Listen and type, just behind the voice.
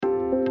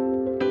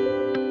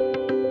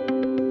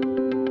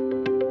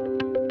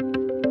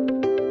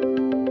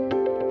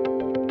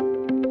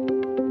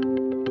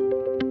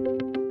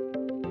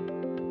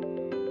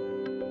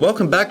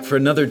Welcome back for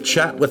another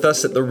chat with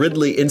us at the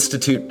Ridley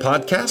Institute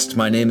podcast.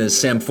 My name is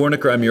Sam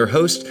Forniker. I'm your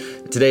host.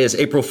 Today is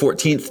April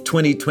 14th,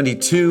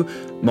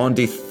 2022,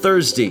 Maundy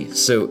Thursday.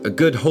 So a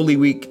good Holy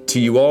Week to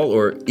you all,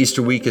 or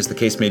Easter week as the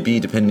case may be,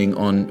 depending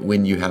on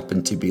when you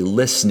happen to be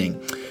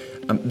listening.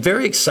 I'm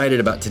very excited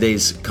about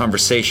today's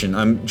conversation.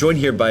 I'm joined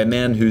here by a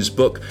man whose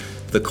book,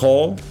 The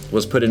Call,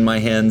 was put in my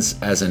hands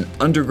as an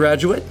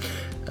undergraduate.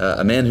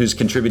 A man who's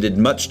contributed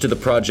much to the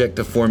project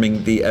of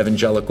forming the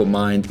evangelical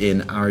mind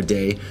in our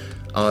day,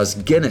 Os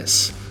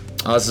Guinness.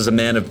 Os is a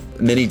man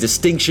of many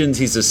distinctions.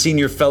 He's a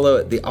senior fellow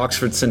at the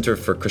Oxford Center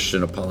for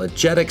Christian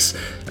Apologetics.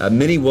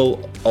 Many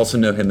will also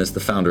know him as the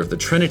founder of the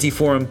Trinity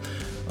Forum.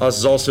 Os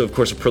is also, of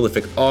course, a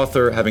prolific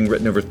author, having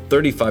written over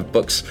 35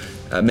 books,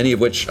 many of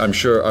which I'm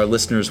sure our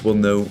listeners will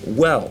know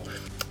well.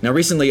 Now,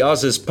 recently,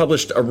 Os has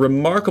published a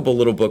remarkable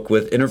little book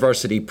with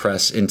InterVarsity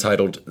Press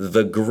entitled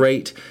The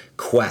Great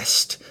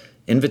Quest: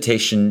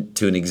 Invitation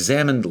to an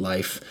Examined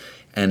Life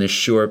and a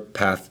Sure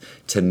Path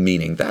to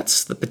Meaning.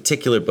 That's the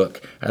particular book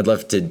I'd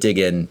love to dig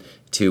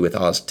into with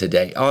Os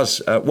today.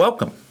 Os,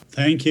 welcome.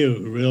 Thank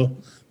you. Real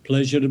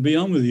pleasure to be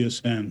on with you,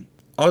 Sam.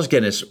 Os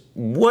Guinness,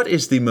 what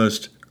is the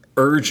most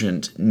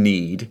urgent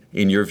need,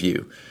 in your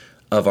view,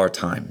 of our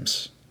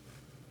times?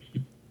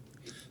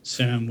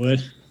 Sam,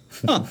 what?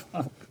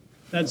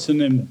 That's an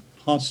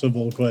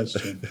impossible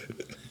question.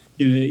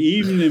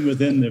 Even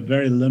within the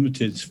very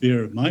limited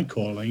sphere of my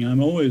calling,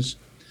 I'm always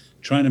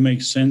trying to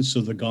make sense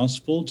of the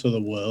gospel to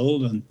the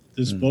world, and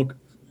this book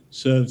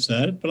serves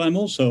that. But I'm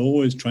also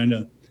always trying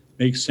to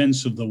make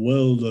sense of the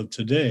world of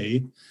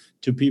today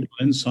to people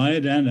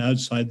inside and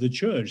outside the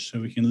church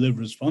so we can live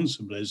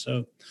responsibly.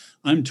 So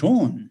I'm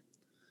torn.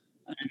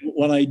 And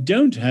what I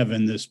don't have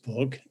in this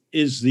book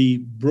is the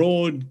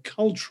broad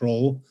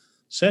cultural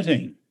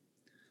setting.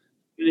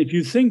 And if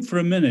you think for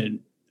a minute,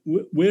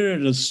 we're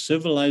at a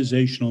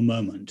civilizational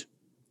moment.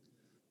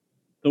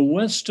 The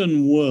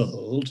Western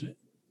world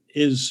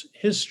is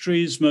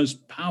history's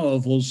most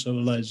powerful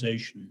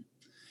civilization,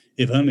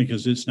 if only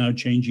because it's now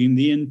changing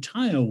the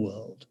entire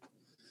world.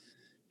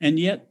 And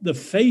yet the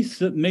faith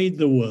that made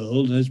the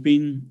world has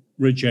been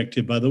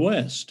rejected by the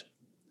West.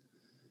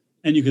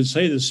 And you could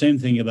say the same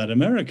thing about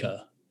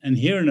America. And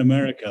here in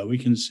America, we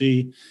can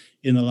see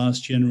in the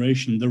last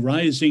generation the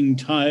rising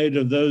tide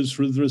of those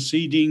with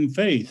receding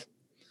faith,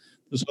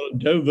 the sort of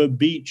Dover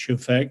Beach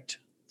effect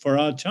for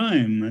our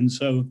time. And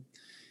so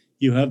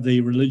you have the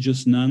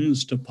religious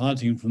nuns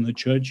departing from the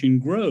church in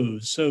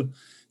groves. So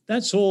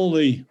that's all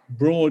the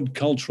broad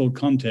cultural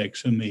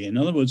context for me. In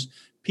other words,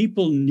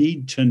 people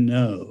need to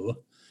know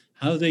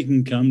how they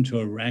can come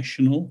to a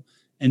rational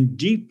and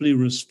deeply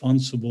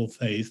responsible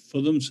faith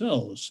for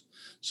themselves.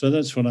 So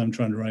that's what I'm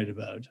trying to write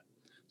about.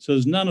 So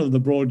there's none of the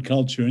broad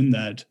culture in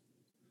that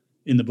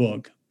in the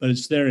book, but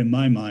it's there in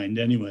my mind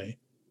anyway.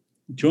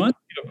 To answer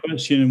your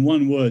question in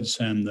one word,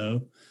 Sam,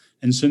 though,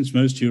 and since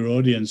most of your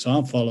audience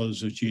are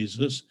followers of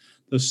Jesus,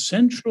 the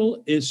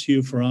central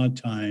issue for our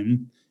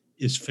time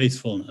is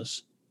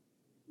faithfulness.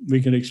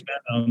 We could expand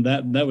on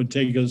that. That would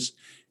take us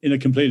in a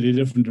completely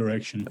different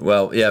direction.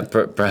 Well, yeah,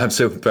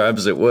 perhaps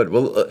it would.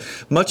 Well,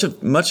 much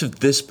of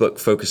this book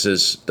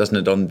focuses, doesn't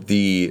it, on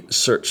the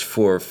search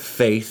for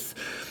faith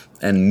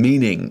and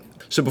meaning.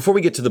 So before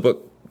we get to the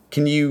book,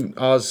 can you,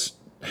 Os,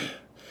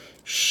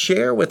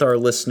 share with our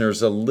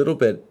listeners a little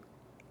bit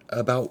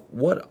about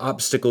what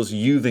obstacles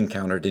you've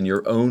encountered in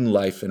your own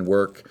life and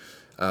work,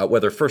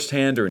 whether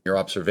firsthand or in your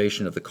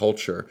observation of the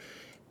culture,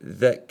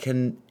 that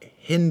can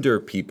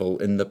hinder people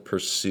in the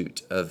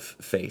pursuit of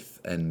faith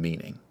and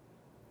meaning?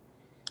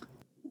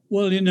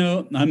 Well,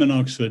 I'm an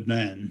Oxford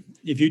man.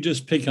 If you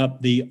just pick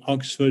up the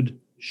Oxford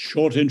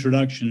short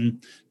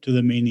introduction to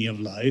the meaning of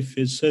life,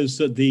 it says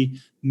that the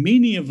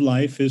meaning of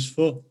life is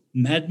for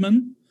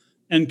madmen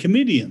and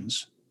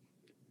comedians.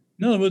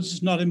 In other words,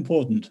 it's not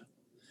important.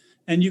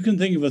 And you can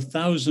think of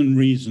 1,000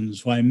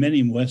 reasons why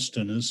many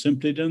Westerners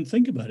simply don't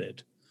think about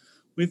it.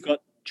 We've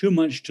got too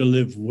much to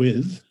live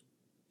with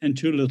and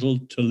too little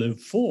to live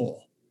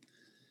for.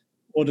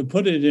 Or to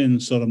put it in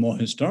sort of more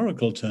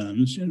historical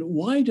terms,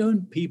 why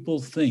don't people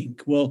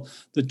think? Well,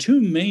 the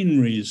two main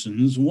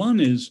reasons, one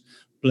is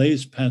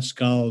Blaise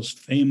Pascal's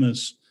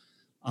famous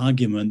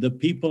argument that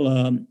people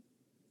are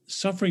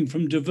suffering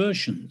from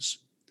diversions.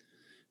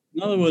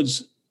 In other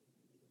words,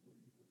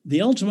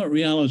 the ultimate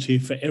reality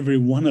for every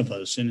one of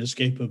us,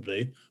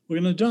 inescapably, we're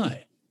going to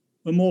die.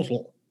 We're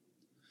mortal.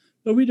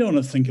 But we don't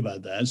want to think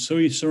about that, so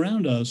we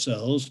surround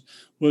ourselves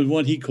with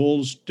what he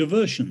calls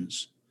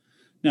diversions.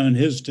 Now, in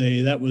his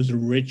day, that was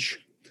rich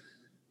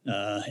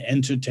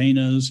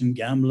entertainers and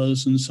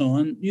gamblers and so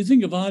on. You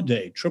think of our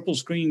day, triple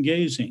screen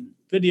gazing,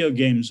 video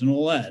games and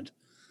all that.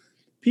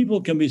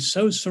 People can be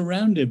so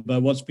surrounded by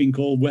what's been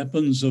called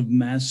weapons of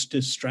mass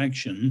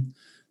distraction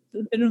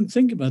that they don't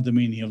think about the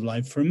meaning of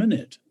life for a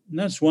minute. And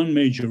that's one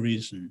major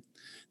reason.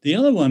 The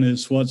other one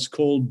is what's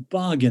called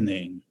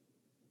bargaining.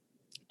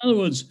 In other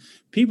words,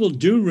 people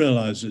do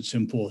realize it's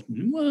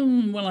important.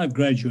 Well, I've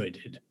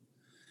graduated.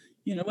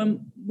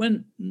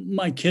 When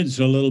my kids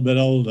are a little bit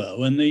older,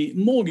 when the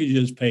mortgage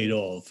is paid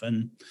off,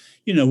 and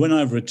when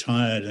I've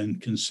retired and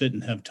can sit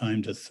and have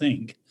time to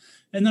think,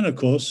 and then of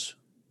course,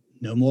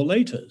 no more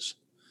laters.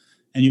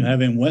 And you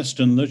have in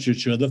Western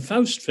literature the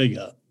Faust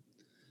figure,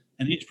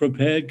 and he's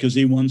prepared because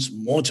he wants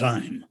more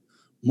time,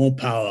 more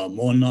power,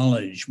 more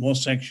knowledge, more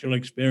sexual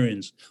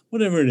experience,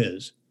 whatever it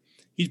is.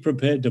 He's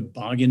prepared to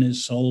bargain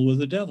his soul with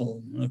the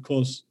devil. And of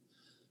course,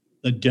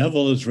 the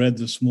devil has read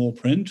the small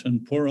print,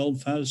 and poor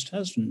old Faust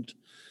hasn't.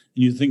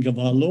 And you think of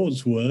our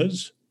Lord's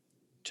words,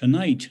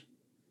 tonight,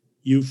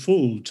 you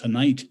fool,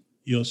 tonight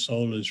your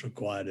soul is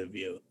required of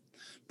you.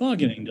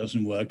 Bargaining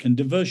doesn't work and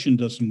diversion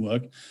doesn't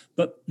work.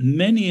 But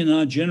many in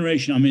our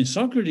generation,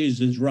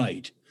 Socrates is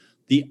right.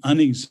 The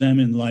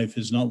unexamined life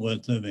is not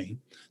worth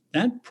living.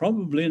 That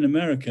probably in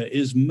America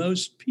is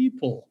most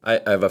people.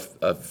 I have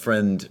a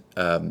friend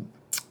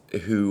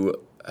who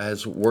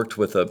has worked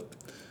with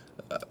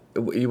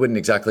you wouldn't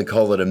exactly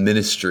call it a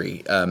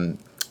ministry,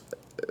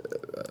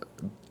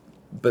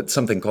 but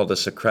something called a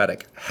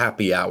Socratic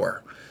happy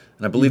hour.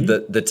 And I believe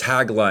that the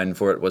tagline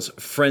for it was,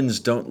 friends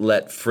don't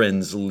let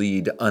friends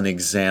lead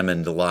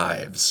unexamined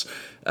lives.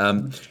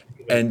 And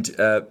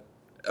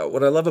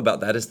what I love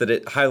about that is that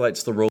it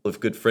highlights the role of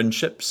good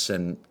friendships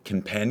and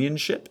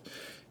companionship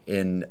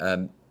in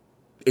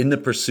the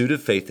pursuit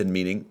of faith and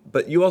meaning.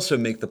 But you also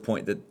make the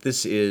point that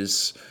this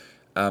is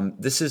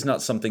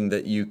not something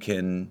that you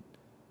can,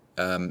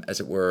 as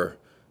it were,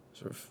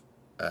 sort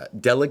of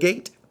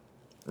delegate,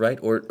 right?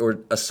 Or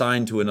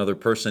assign to another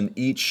person.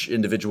 Each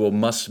individual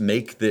must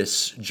make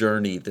this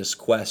journey, this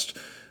quest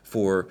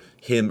for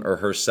him or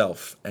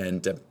herself.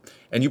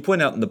 And you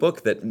point out in the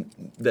book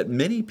that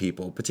many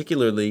people,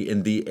 particularly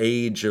in the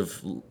age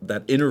of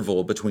that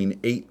interval between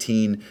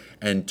 18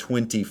 and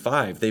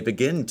 25, they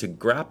begin to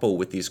grapple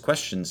with these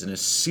questions in a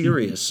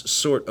serious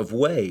sort of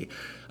way.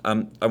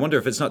 I wonder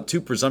if it's not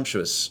too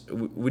presumptuous.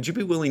 Would you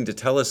be willing to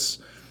tell us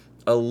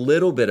a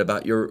little bit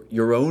about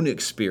your own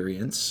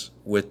experience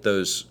with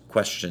those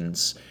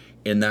questions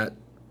in that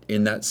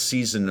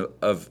season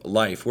of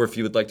life, or if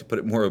you would like to put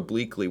it more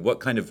obliquely, what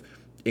kind of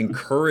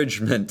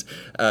encouragement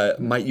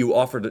might you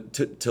offer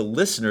to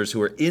listeners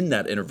who are in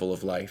that interval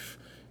of life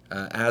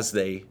as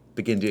they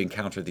begin to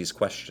encounter these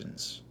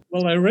questions?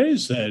 Well, I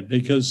raise that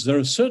because there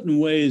are certain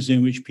ways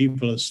in which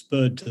people are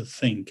spurred to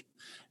think,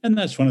 and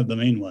that's one of the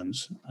main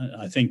ones.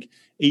 I think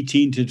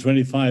 18 to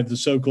 25, the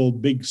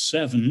so-called Big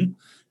Seven,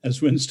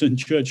 as Winston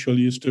Churchill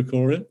used to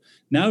call it,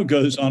 now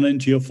goes on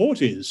into your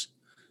 40s.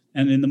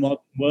 And in the modern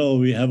world,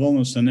 we have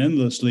almost an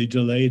endlessly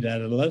delayed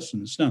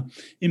adolescence. Now,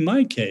 in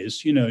my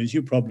case, as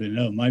you probably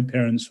know, my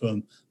parents were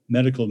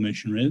medical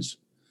missionaries.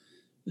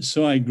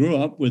 So I grew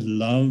up with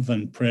love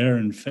and prayer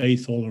and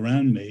faith all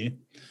around me.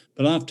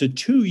 But after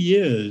 2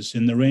 years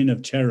in the reign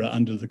of terror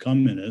under the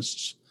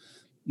communists,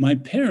 my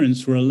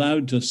parents were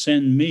allowed to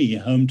send me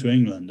home to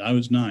England. I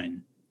was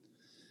 9.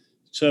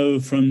 So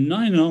from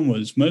 9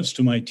 onwards, most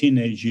of my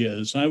teenage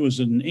years, I was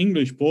at an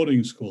English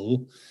boarding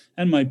school,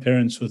 and my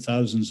parents were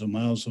thousands of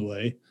miles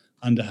away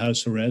under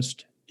house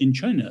arrest in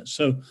China.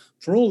 So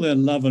for all their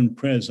love and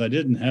prayers, I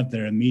didn't have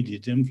their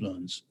immediate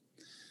influence.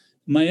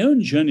 My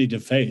own journey to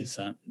faith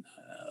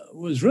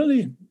was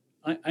really,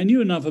 I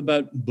knew enough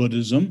about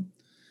Buddhism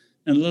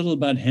and a little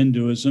about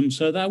Hinduism,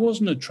 so that I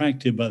wasn't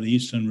attracted by the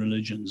Eastern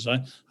religions.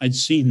 I'd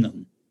seen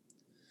them.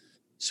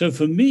 So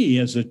for me,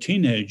 as a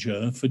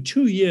teenager, for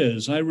 2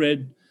 years, I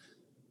read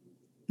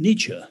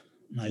Nietzsche,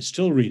 and I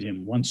still read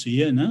him once a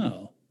year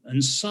now,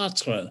 and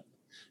Sartre.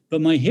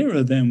 But my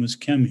hero then was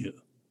Camus.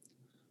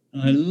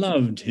 And I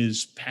loved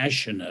his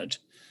passionate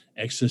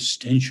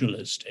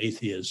existentialist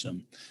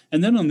atheism.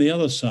 And then on the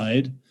other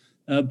side,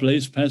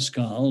 Blaise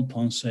Pascal,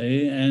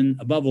 Pensée,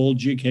 and above all,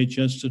 G.K.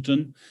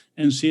 Chesterton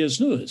and C.S.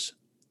 Lewis.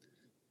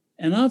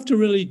 And after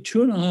really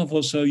 2.5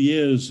 or so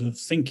years of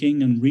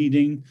thinking and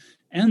reading,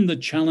 and the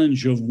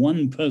challenge of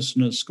one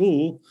person at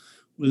school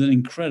with an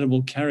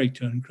incredible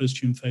character in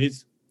Christian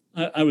faith,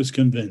 I was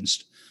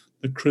convinced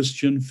the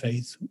Christian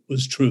faith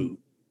was true.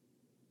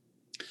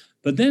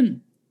 But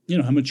then,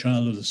 I'm a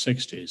child of the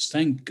 60s.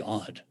 Thank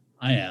God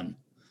I am.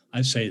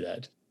 I say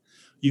that.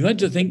 You had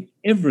to think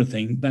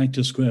everything back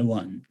to square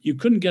one. You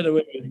couldn't get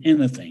away with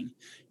anything.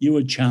 You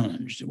were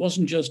challenged. It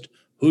wasn't just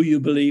who you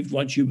believed,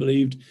 what you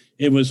believed.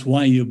 It was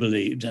why you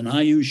believed. And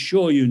are you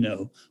sure you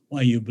know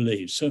why you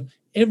believe? So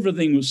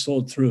everything was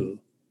thought through.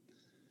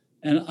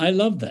 And I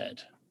love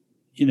that.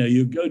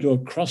 You go to a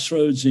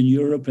crossroads in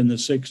Europe in the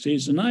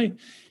 60s, and I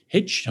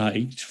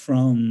hitchhiked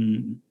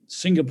from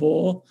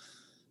Singapore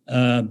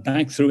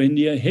back through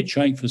India,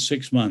 hitchhiked for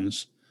 6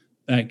 months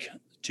back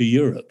to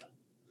Europe,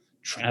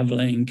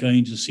 traveling,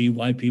 going to see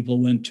why people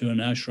went to an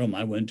ashram.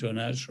 I went to an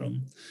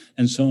ashram,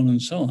 and so on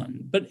and so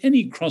on. But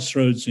any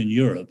crossroads in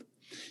Europe,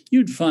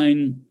 you'd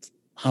find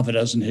half a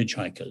dozen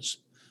hitchhikers.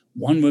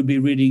 One would be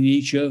reading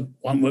Nietzsche,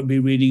 one would be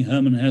reading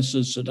Hermann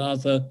Hesse's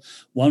Siddhartha,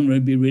 one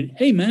would be reading,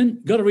 hey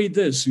man, got to read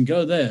this and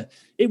go there.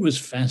 It was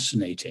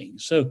fascinating.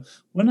 So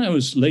when I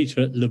was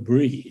later at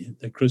L'Abri,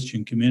 the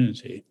Christian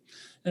community,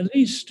 at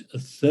least a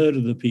third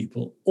of the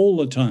people all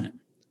the time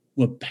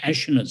were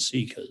passionate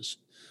seekers,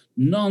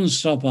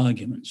 non-stop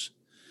arguments.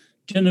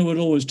 Dinner would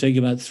always take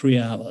about 3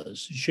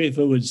 hours.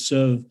 Schaeffer would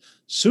serve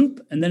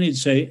soup, and then he'd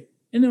say,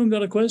 anyone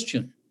got a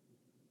question?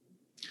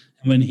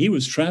 And when he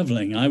was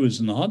traveling, I was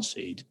in the hot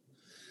seat.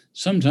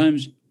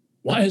 Sometimes,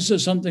 why is there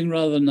something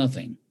rather than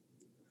nothing?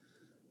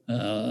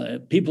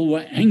 People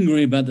were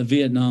angry about the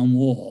Vietnam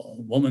War.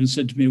 A woman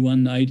said to me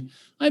one night,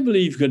 I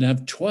believe you could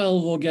have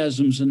 12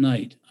 orgasms a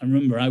night. I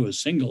remember I was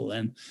single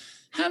then.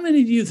 How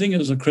many do you think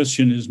as a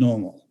Christian is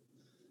normal?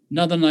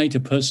 Another night, a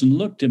person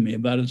looked at me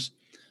about as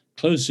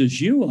close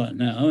as you are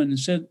now and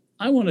said,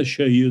 I want to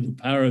show you the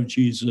power of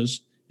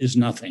Jesus is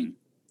nothing.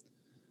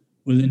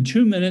 Within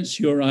 2 minutes,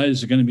 your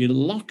eyes are going to be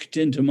locked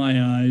into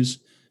my eyes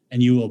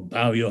and you will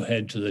bow your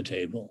head to the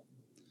table.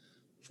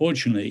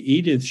 Fortunately,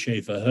 Edith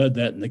Schaeffer heard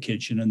that in the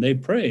kitchen and they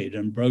prayed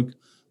and broke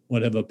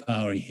whatever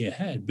power he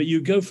had. But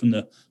you go from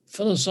the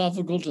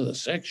philosophical to the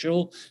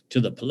sexual,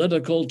 to the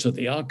political, to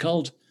the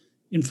occult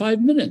in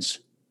 5 minutes.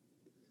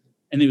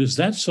 And it was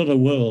that sort of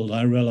world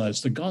I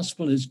realized the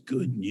gospel is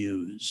good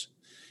news.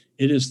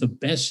 It is the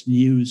best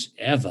news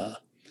ever.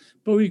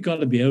 But we've got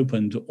to be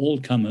open to all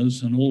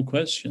comers and all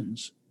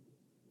questions.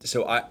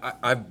 So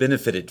I've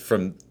benefited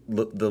from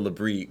the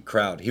L'Abri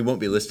crowd. He won't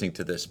be listening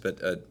to this, but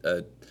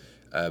a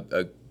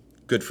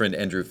good friend,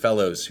 Andrew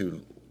Fellows,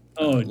 who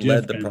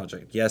led the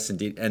project. Yes,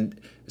 indeed. And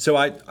so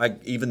I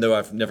even though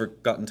I've never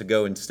gotten to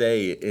go and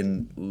stay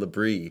in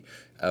L'Abri,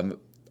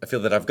 I feel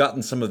that I've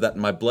gotten some of that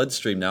in my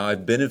bloodstream now.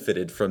 I've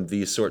benefited from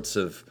these sorts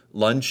of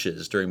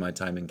lunches during my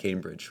time in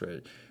Cambridge,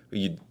 where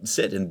you'd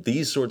sit and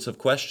these sorts of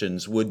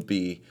questions would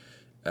be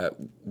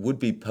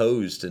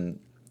posed and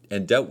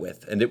dealt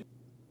with. And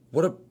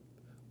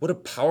what a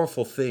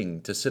powerful thing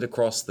to sit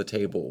across the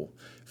table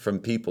from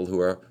people who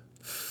are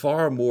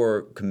far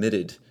more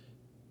committed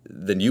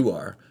than you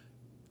are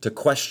to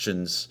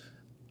questions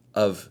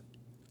of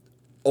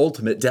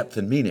ultimate depth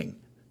and meaning,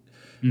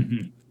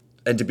 and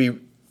to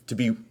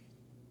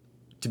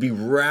be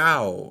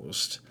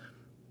roused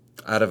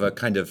out of a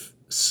kind of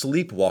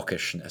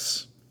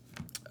sleepwalkishness.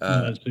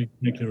 That's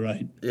exactly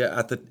right. Yeah,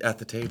 at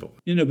the table.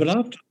 But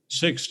after the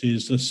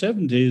 60s, the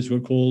 70s were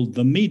called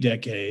the me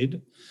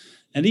decade,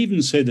 and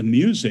even say the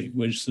music,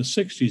 which the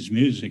 60s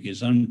music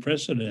is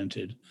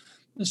unprecedented.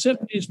 The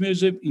 70s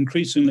music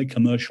increasingly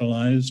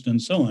commercialized and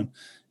so on.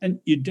 And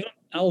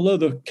although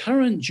the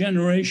current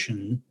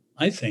generation,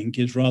 I think,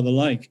 is rather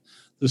like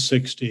the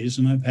 60s,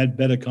 and I've had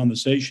better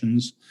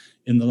conversations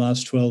in the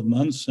last 12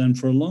 months than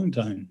for a long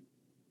time.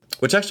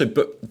 Which actually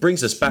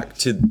brings us back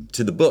to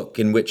the book,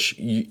 in which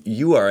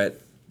you are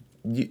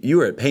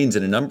at pains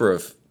in a number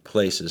of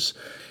places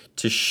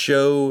to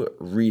show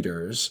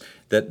readers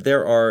that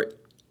there are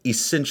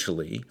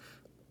essentially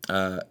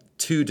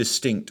two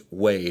distinct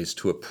ways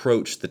to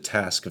approach the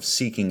task of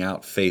seeking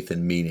out faith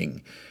and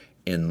meaning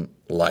in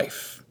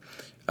life.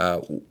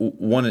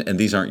 One, and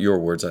these aren't your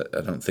words,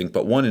 I don't think,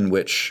 but one in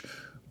which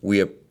we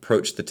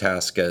approach the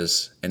task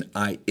as an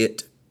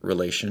I-it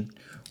relation,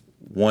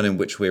 one in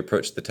which we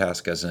approach the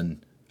task as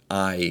an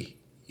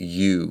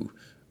I-you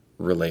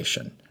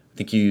relation. I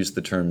think you used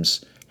the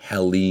terms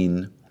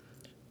Hellene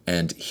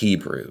and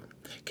Hebrew.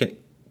 Can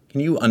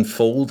you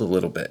unfold a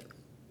little bit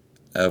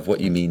of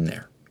what you mean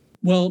there?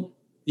 Well,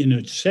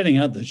 setting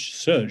out the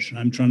search,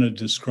 I'm trying to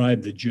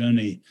describe the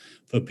journey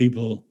for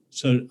people.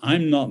 So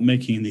I'm not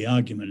making the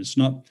argument. It's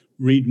not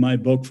read my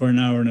book for an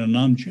hour in an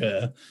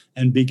armchair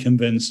and be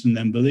convinced and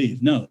then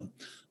believe. No,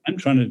 I'm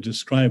trying to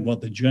describe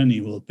what the journey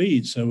will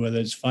be. So whether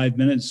it's 5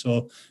 minutes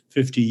or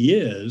 50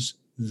 years,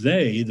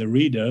 they, the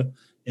reader,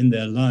 in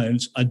their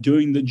lives are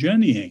doing the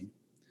journeying.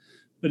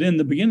 But in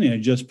the beginning, I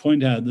just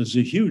point out there's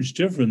a huge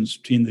difference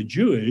between the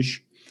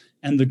Jewish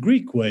and the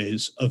Greek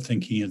ways of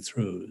thinking it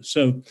through.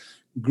 So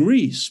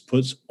Greece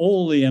puts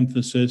all the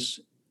emphasis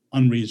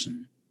on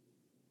reason.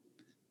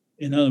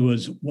 In other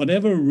words,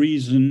 whatever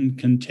reason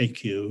can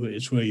take you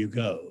is where you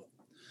go.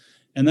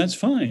 And that's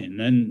fine.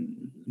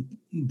 And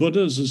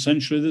Buddha's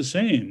essentially the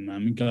same. I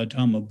mean,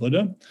 Gautama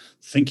Buddha,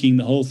 thinking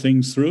the whole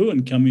thing through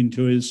and coming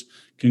to his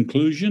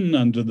conclusion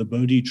under the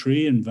Bodhi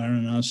tree in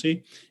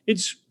Varanasi,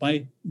 it's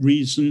by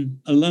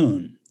reason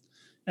alone.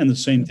 And the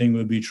same thing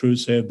would be true,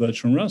 say, of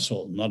Bertrand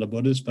Russell, not a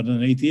Buddhist, but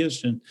an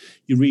atheist. And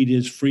you read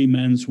his Free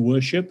Man's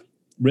Worship,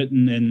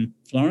 written in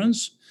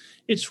Florence.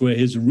 It's where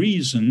his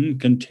reason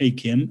can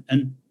take him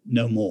and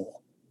no more.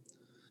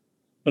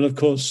 But of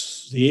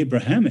course, the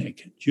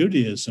Abrahamic,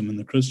 Judaism, and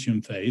the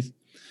Christian faith,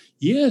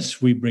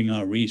 yes, we bring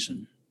our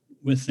reason.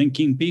 We're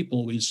thinking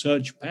people. We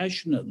search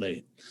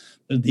passionately.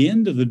 But at the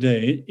end of the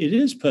day, it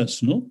is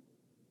personal.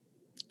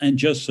 And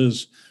just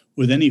as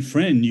with any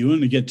friend, you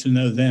only get to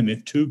know them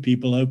if two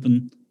people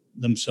open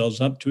themselves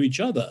up to each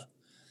other.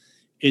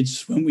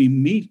 It's when we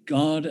meet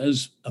God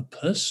as a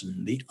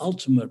person, the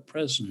ultimate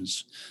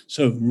presence.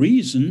 So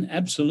reason,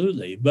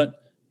 absolutely,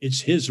 but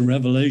it's his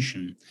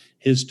revelation,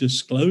 his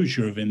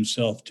disclosure of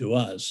himself to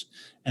us.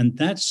 And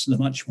that's the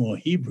much more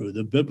Hebrew,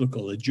 the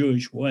biblical, the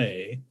Jewish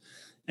way.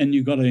 And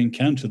you've got to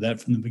encounter that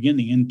from the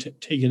beginning and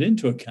take it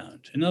into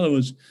account. In other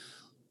words,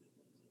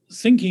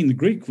 thinking the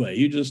Greek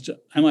way,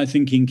 am I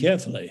thinking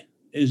carefully?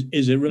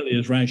 is it really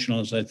as rational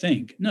as I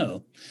think?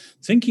 No.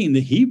 Thinking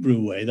the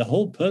Hebrew way, the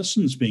whole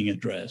person's being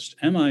addressed.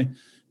 Am I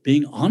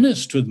being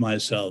honest with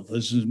myself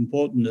as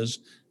important as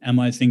am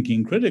I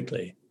thinking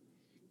critically?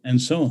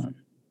 And so on.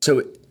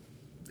 So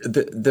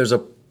there's a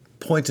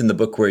point in the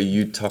book where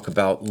you talk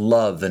about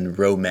love and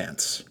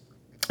romance.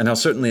 And how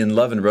certainly in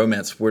love and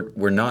romance,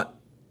 we're not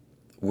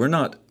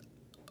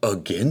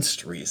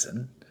against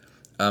reason.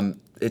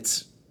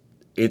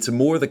 It's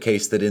more the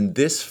case that in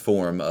this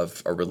form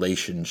of a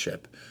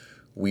relationship,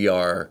 we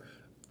are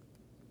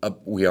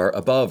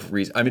above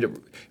reason. I mean, it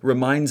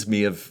reminds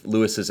me of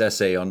Lewis's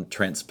essay on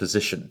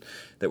transposition,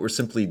 that we're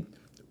simply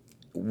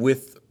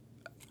with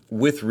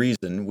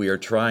reason, we are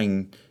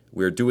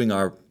doing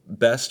our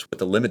best with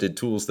the limited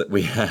tools that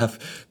we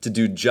have to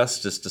do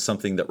justice to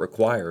something that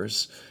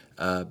requires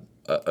a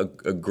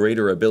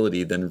greater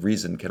ability than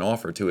reason can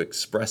offer to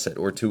express it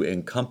or to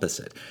encompass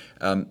it.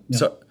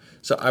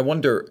 So I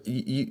wonder,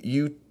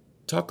 you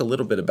talk a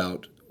little bit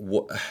about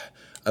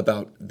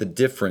the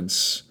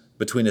difference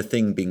between a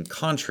thing being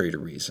contrary to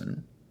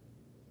reason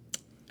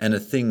and a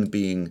thing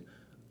being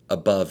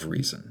above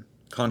reason,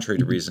 contrary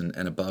to reason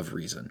and above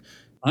reason.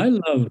 I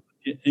love,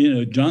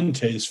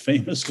 Dante's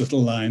famous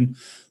little line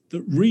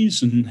that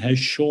reason has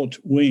short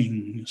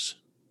wings.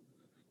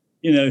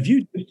 If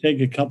you just take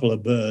a couple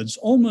of birds,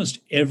 almost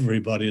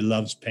everybody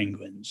loves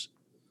penguins.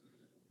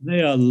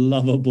 They are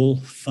lovable,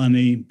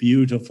 funny,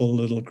 beautiful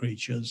little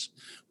creatures.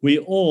 We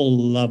all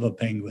love a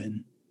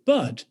penguin,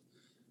 but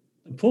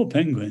the poor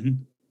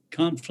penguin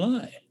can't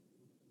fly.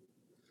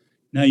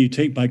 Now you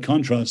take by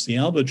contrast the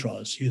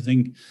albatross. You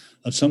think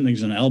of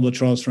something's an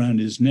albatross around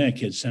his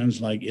neck. It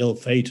sounds like ill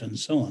fate and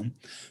so on.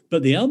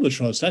 But the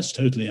albatross, that's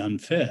totally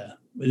unfair.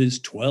 With its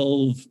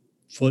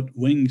 12-foot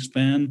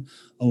wingspan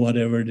or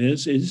whatever it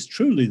is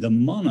truly the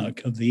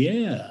monarch of the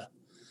air.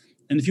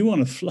 And if you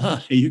want to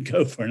fly, you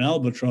go for an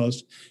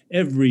albatross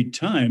every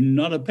time,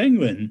 not a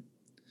penguin.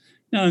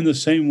 Now, in the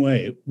same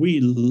way, we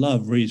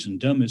love reason.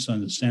 Don't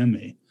misunderstand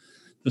me.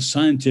 The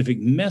scientific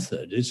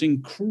method is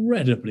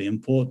incredibly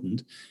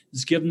important.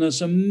 It's given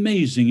us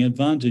amazing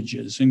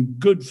advantages, and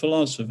good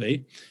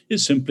philosophy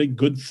is simply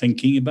good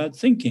thinking about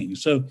thinking.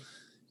 So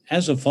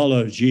as a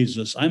follower of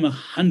Jesus, I'm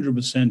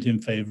 100%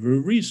 in favor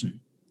of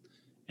reason.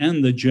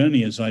 And the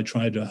journey, as I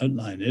try to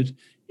outline it,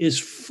 is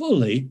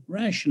fully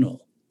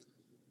rational.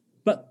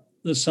 But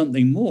there's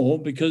something more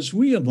because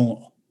we are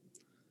more.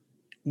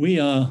 We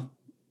are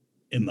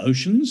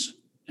emotions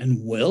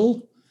and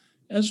will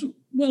as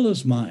well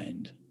as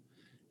mind.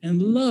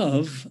 And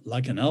love,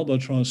 like an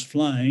albatross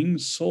flying,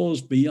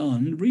 soars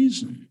beyond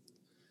reason.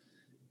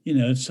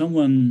 If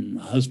a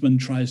husband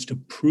tries to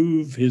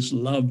prove his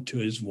love to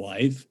his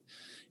wife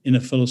in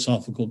a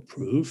philosophical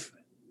proof,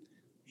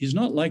 he's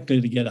not likely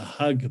to get a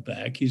hug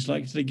back. He's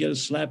likely to get a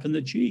slap in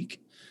the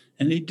cheek,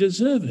 and he'd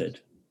deserve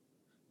it.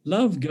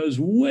 Love goes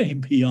way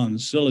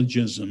beyond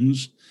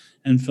syllogisms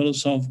and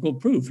philosophical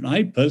proof. And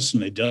I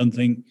personally don't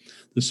think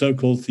the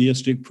so-called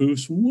theistic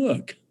proofs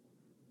work.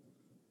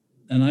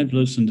 And I've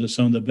listened to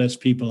some of the best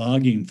people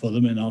arguing for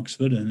them in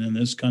Oxford and in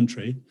this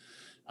country.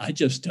 I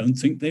just don't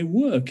think they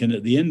work. And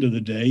at the end of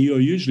the day, you're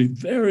usually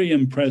very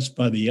impressed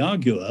by the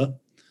arguer,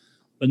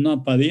 but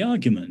not by the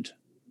argument.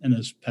 And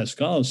as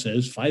Pascal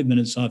says, 5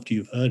 minutes after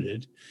you've heard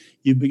it,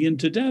 you begin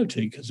to doubt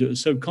it because it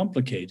was so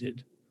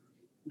complicated.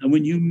 And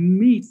when you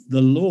meet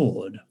the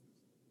Lord,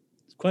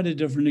 it's quite a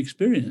different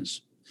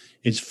experience.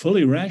 It's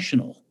fully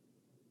rational,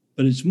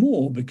 but it's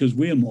more because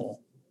we're more.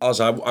 Oz,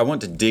 I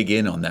want to dig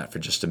in on that for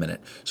just a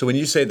minute. So when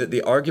you say that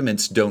the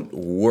arguments don't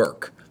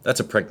work, that's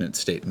a pregnant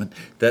statement,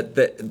 that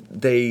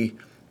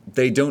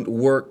they don't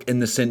work in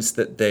the sense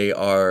that they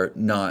are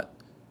not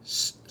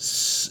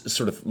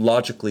sort of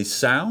logically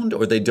sound,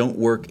 or they don't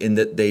work in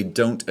that they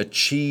don't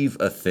achieve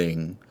a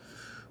thing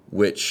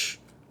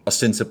which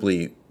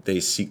ostensibly they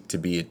seek to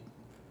achieve.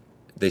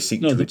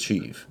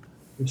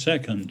 The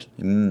second.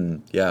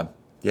 Yeah.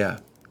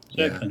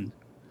 Second.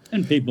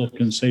 And people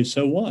can say,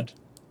 so what?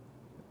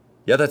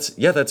 Yeah,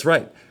 that's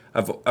right.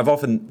 I've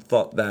often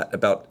thought that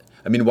about.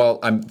 I mean, while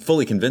I'm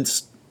fully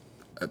convinced,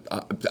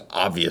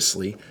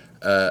 obviously,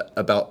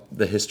 about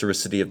the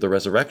historicity of the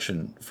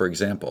resurrection, for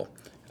example,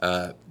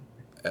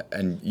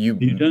 and you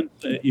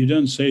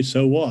don't say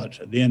so what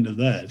at the end of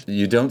that.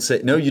 You don't say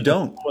no. You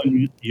don't.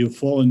 You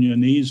fall on your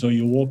knees or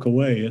you walk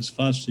away as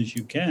fast as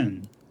you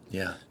can.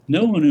 Yeah.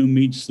 No one who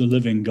meets the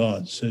living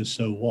God says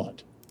so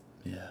what.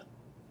 Yeah,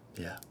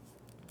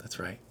 that's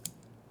right.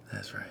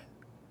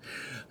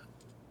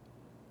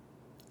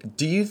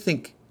 Do you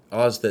think,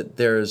 Oz, that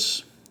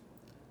there's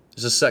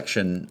a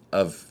section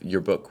of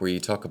your book where you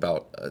talk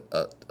about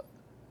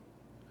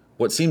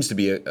what seems to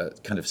be a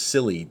kind of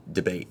silly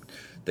debate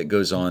that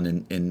goes on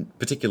in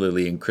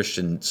particularly in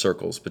Christian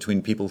circles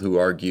between people who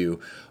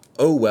argue,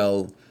 oh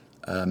well,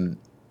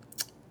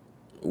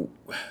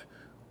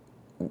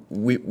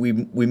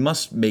 we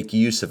must make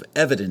use of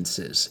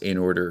evidences in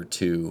order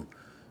to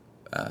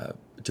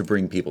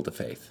bring people to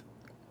faith.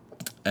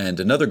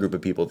 And another group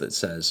of people that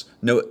says,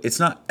 no, it's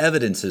not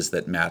evidences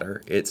that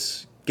matter.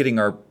 It's getting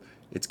our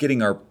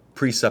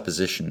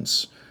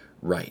presuppositions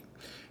right.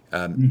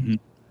 Mhm.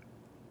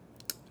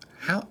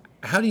 How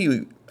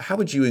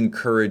would you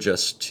encourage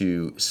us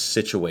to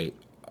situate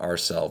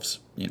ourselves,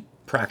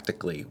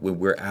 practically when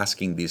we're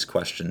asking these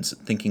questions,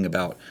 thinking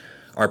about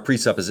our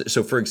presuppositions?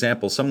 So, for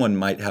example, someone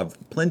might have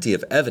plenty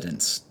of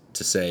evidence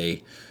to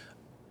say,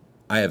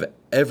 I have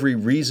every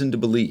reason to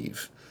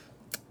believe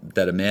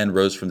that a man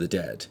rose from the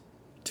dead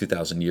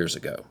 2,000 years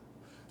ago.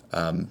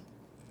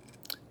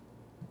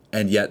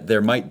 And yet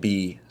there might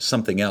be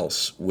something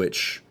else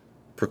which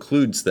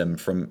precludes them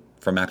from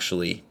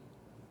actually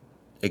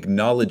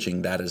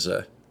acknowledging that as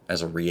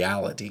a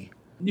reality.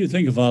 You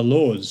think of our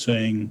Lord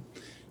saying,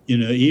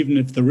 even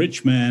if the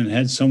rich man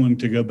had someone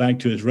to go back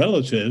to his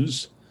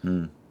relatives,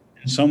 and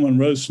someone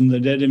rose from the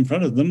dead in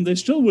front of them, they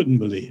still wouldn't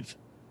believe.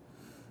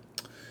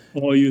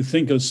 Or you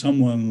think of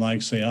someone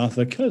like, say,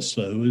 Arthur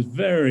Koestler, who was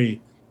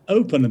very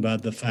open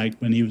about the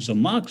fact when he was a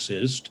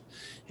Marxist,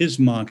 his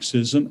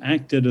Marxism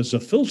acted as a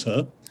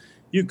filter.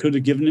 You could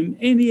have given him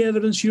any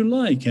evidence you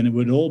like, and it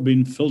would all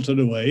been filtered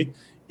away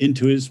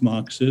into his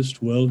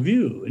Marxist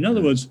worldview. In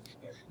other words,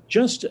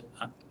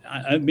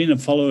 I've been a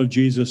follower of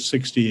Jesus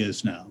 60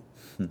 years now.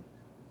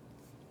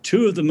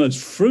 Two of the most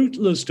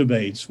fruitless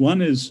debates,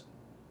 one is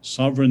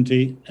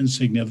sovereignty and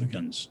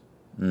significance.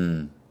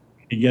 You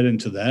get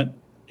into that.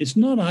 It's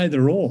not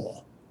either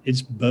or,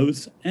 it's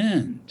both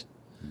and.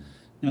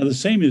 Now, the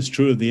same is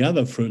true of the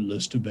other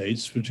fruitless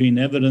debates between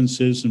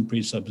evidences and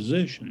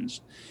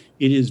presuppositions.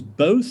 It is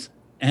both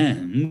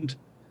and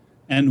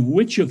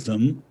which of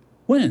them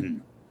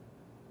when.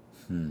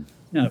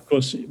 Now, of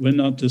course, we're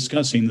not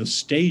discussing the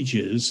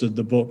stages of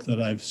the book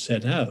that I've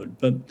set out,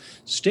 but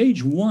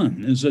stage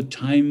one is a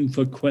time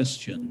for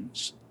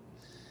questions.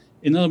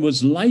 In other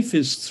words, life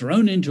is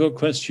thrown into a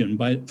question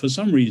for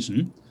some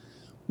reason,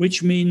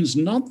 which means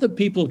not that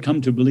people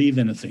come to believe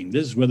anything.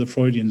 This is where the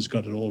Freudians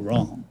got it all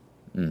wrong.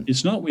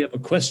 It's not we have a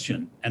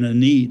question and a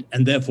need,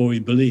 and therefore we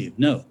believe.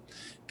 No,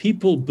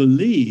 people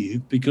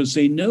believe because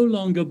they no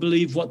longer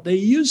believe what they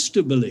used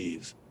to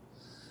believe.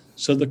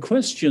 So the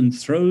question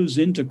throws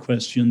into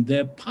question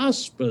their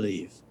past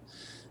belief.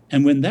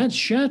 And when that's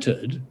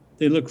shattered,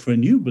 they look for a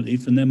new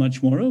belief and they're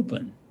much more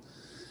open.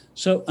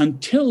 So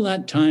until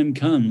that time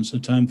comes, a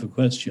time for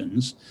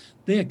questions,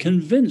 they're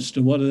convinced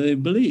of what they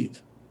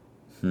believe.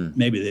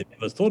 Maybe they've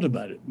never thought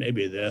about it.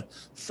 Maybe they're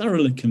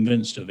thoroughly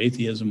convinced of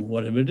atheism or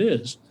whatever it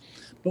is.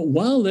 But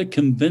while they're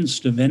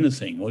convinced of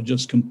anything or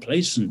just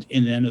complacent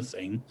in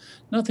anything,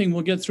 nothing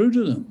will get through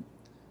to them.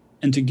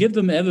 And to give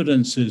them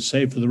evidences,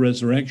 say, for the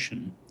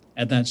resurrection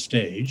at that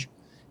stage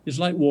is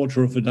like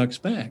water off a duck's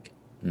back.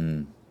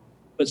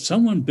 But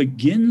someone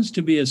begins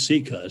to be a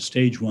seeker,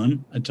 stage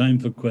one, a time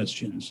for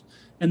questions.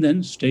 And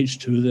then stage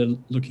two, they're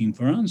looking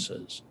for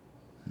answers.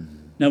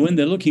 Now, when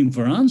they're looking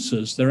for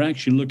answers, they're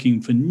actually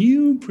looking for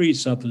new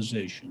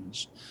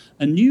presuppositions,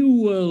 a new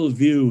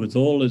worldview with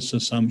all its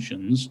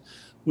assumptions,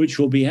 which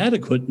will be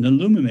adequate and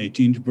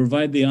illuminating to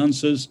provide the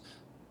answers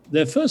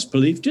their first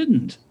belief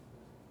didn't.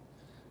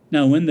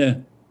 Now, when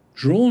they're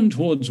drawn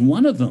towards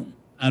one of them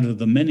out of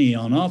the many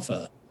on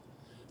offer,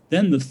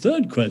 then the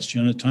third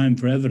question, a time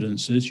for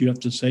evidence, is you have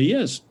to say,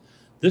 yes,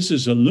 this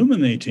is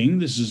illuminating,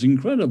 this is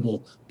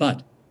incredible,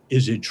 but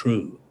is it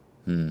true?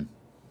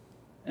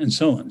 And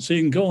so on. So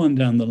you can go on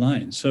down the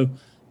line. So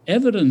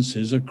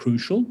evidences are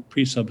crucial,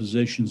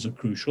 presuppositions are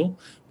crucial,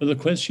 but the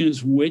question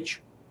is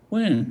which,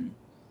 when?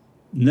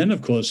 And then,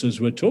 of course, as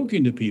we're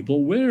talking to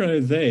people, where are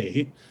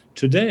they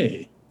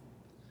today?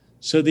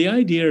 So the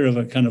idea of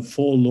a kind of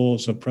four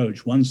laws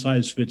approach, one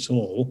size fits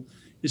all,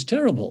 is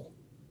terrible.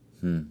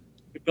 We've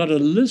got to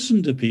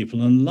listen to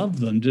people and love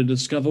them to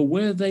discover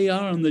where they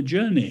are on the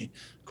journey.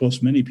 Of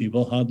course, many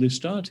people hardly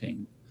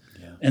starting.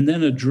 And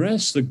then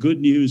address the good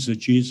news of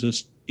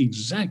Jesus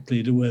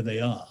exactly to where they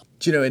are.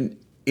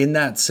 In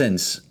that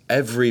sense,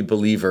 every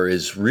believer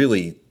is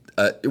really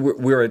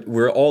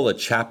we're all a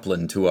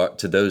chaplain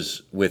to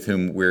those with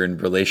whom we're in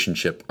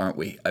relationship, aren't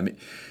we? I mean,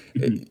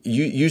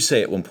 you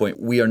say at one point,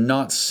 we are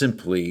not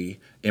simply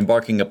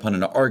embarking upon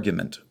an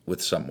argument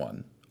with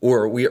someone,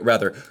 or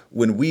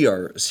when we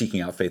are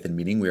seeking out faith and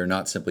meaning, we are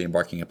not simply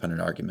embarking upon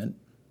an argument.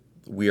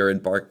 We are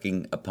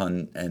embarking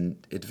upon an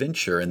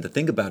adventure. And the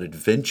thing about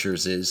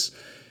adventures is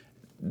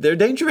they're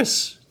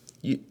dangerous.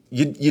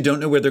 You don't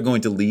know where they're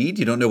going to lead.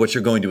 You don't know what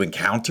you're going to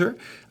encounter.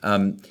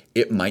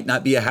 It might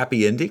not be a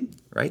happy ending,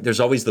 right? There's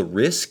always the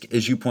risk,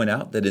 as you point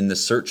out, that in the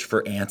search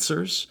for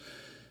answers,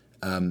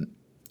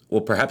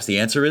 perhaps the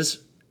answer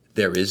is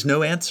there is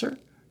no answer.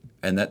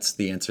 And that's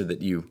the answer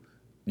that you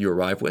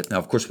arrive with. Now,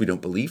 of course, we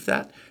don't believe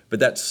that, but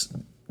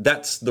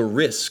that's the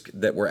risk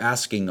that we're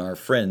asking our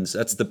friends.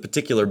 That's the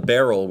particular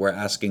barrel we're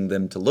asking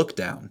them to look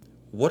down.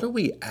 What are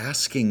we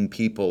asking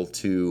people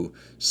to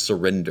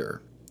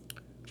surrender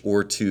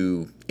or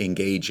to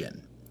engage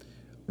in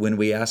when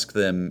we ask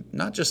them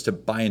not just to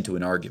buy into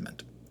an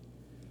argument,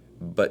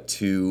 but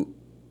to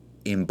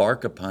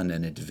embark upon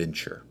an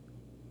adventure?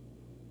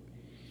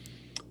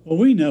 Well,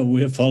 we know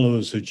we're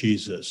followers of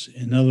Jesus.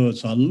 In other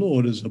words, our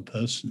Lord is a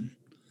person.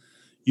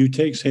 You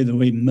take, say, the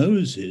way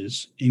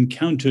Moses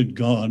encountered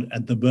God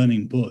at the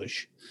burning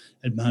bush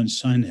at Mount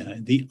Sinai,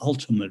 the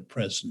ultimate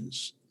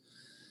presence.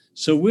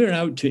 So we're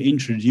out to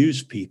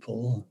introduce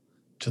people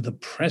to the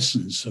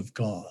presence of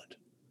God.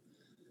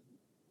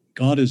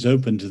 God is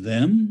open to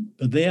them,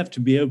 but they have to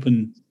be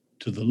open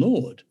to the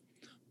Lord,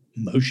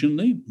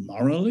 emotionally,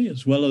 morally,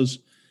 as well as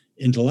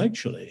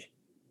intellectually.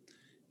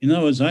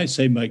 As I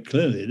say quite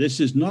clearly, this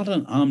is not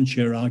an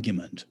armchair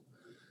argument.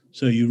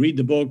 So you read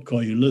the book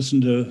or you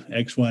listen to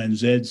X, Y, and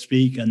Z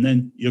speak, and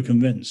then you're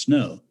convinced.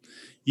 No,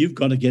 you've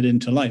got to get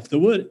into life. The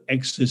word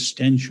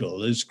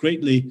existential is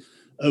greatly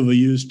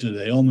overused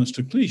today, almost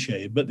a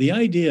cliche, but the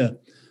idea,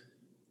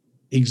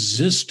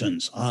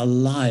 existence, our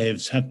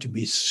lives have to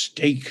be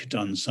staked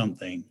on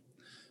something.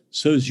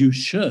 So as you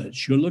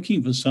search, you're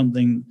looking for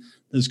something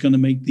that's going to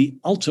make the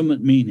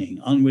ultimate meaning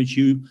on which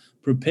you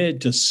prepared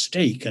to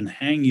stake and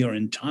hang your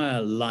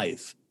entire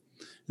life.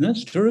 And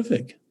that's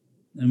terrific.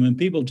 And when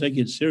people take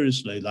it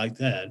seriously like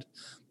that,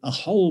 a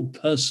whole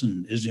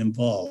person is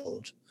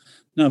involved.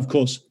 Now, of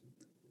course,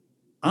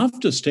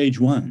 after stage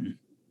one,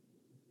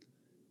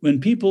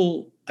 when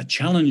people are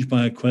challenged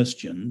by a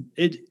question,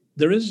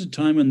 there is a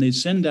time when they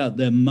send out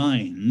their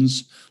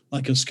minds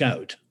like a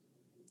scout.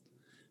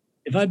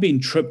 If I've been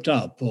tripped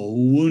up or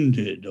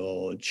wounded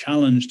or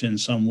challenged in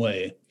some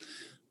way,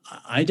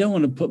 I don't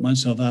want to put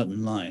myself out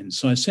in line.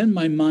 So I send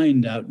my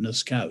mind out in a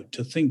scout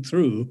to think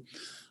through.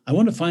 I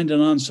want to find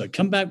an answer.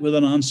 Come back with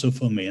an answer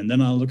for me, and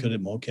then I'll look at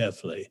it more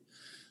carefully.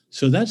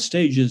 So that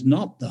stage is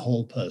not the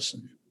whole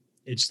person.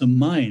 It's the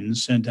mind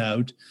sent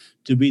out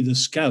to be the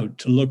scout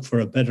to look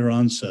for a better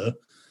answer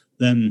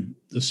than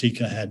the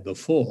seeker had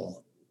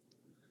before.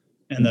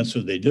 And that's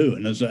what they do.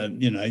 And as I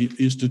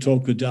used to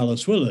talk with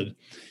Dallas Willard,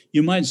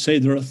 you might say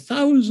there are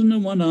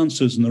 1,001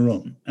 answers in the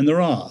room, and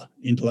there are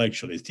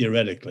intellectually,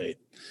 theoretically.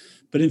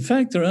 But in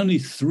fact, there are only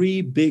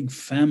 3 big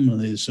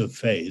families of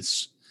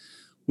faiths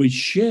which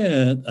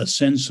share a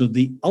sense of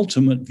the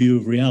ultimate view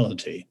of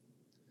reality.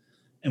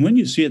 And when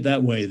you see it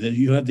that way, that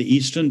you have the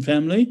Eastern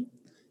family,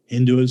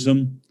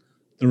 Hinduism,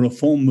 the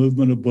Reform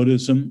movement of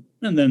Buddhism,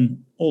 and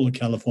then all the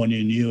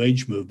California New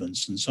Age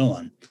movements and so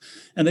on.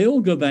 And they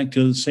all go back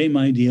to the same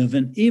idea of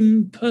an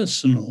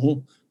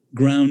impersonal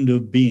ground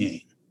of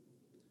being.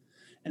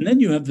 And then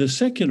you have the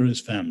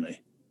secularist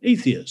family,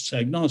 atheists,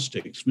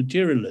 agnostics,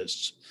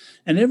 materialists,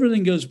 and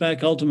everything goes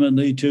back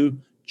ultimately to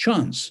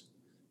chance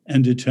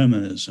and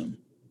determinism.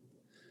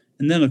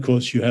 And then, of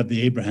course, you have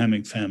the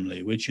Abrahamic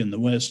family, which in the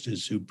West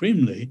is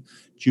supremely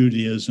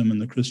Judaism and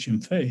the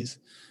Christian faith.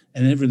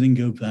 And everything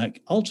goes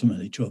back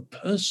ultimately to a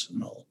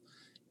personal,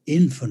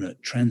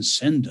 infinite,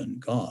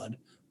 transcendent God.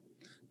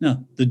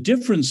 Now, the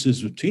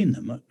differences between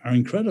them are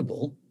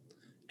incredible,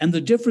 and the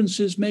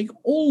differences make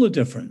all the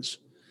difference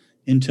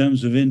in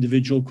terms of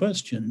individual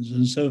questions.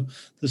 And so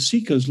the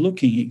seeker's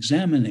looking,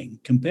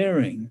 examining,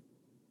 comparing.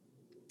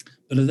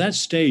 But at that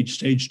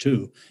stage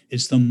 2,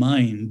 it's the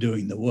mind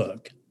doing the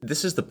work.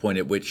 This is the point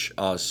at which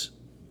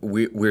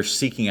we're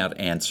seeking out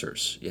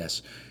answers,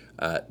 yes,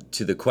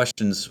 to the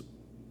questions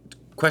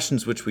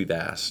which we've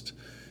asked,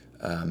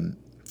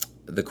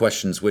 the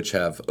questions which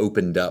have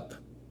opened up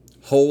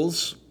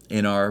holes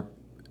in our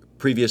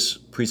previous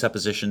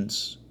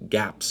presuppositions,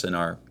 gaps in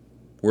our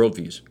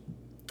worldviews.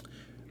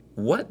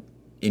 What,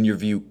 in your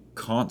view,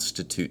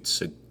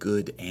 constitutes a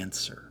good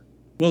answer?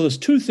 Well, there's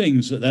 2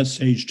 things at that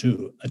stage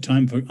 2, a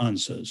time for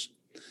answers.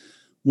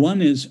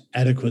 One is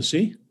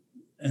adequacy,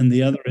 and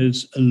the other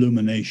is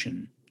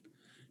illumination.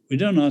 We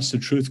don't ask the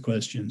truth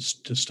questions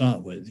to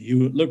start with.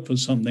 You look for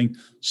something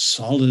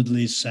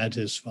solidly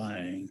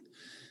satisfying.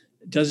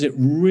 Does it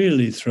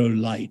really throw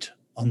light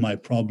on my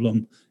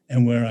problem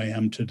and where I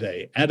am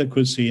today?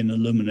 Adequacy and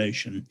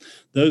illumination.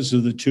 Those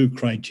are the 2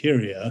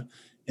 criteria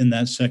in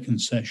that second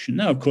session.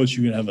 Now, of course,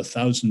 you could have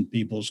 1,000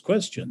 people's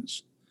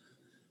questions.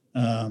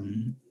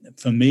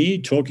 For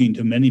me, talking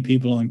to many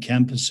people on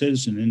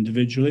campuses and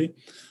individually,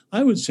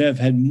 I would say I've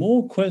had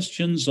more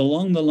questions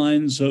along the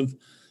lines of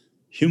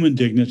human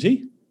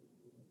dignity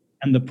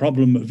and the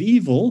problem of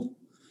evil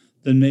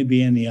than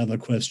maybe any other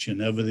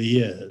question over the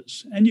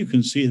years. And you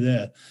can see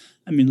there,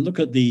 look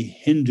at the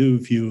Hindu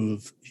view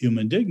of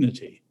human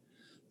dignity.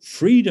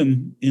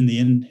 Freedom in the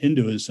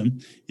Hinduism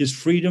is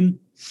freedom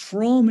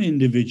from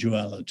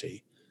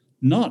individuality,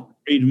 not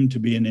freedom to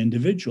be an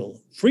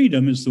individual.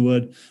 Freedom is the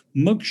word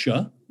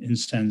moksha in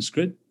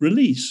Sanskrit,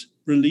 release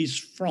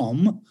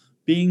from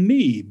being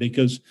me,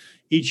 because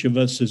each of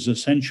us is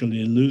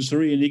essentially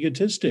illusory and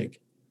egotistic.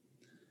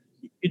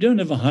 You don't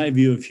have a high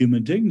view of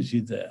human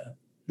dignity there.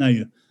 Now,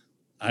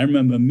 I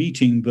remember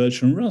meeting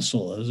Bertrand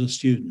Russell as a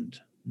student.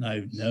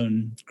 I've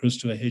known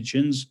Christopher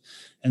Hitchens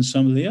and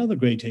some of the other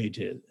great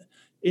atheists.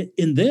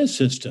 In their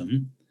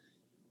system,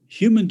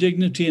 human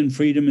dignity and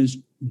freedom is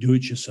do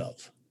it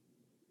yourself.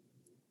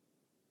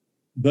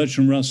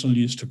 Bertrand Russell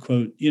used to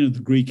quote, the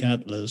Greek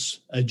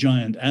Atlas, a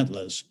giant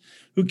Atlas,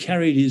 who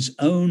carried his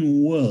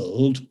own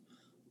world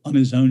on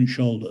his own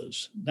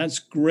shoulders. That's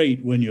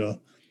great when you're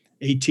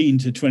 18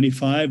 to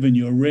 25 and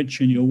you're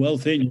rich and you're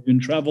wealthy and you can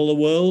travel the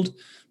world.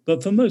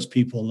 But for most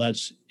people,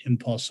 that's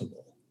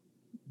impossible.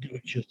 do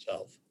it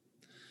yourself.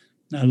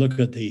 Now look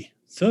at the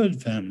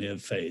third family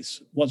of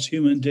faith. What's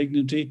human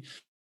dignity?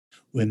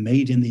 We're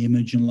made in the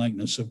image and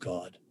likeness of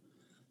God.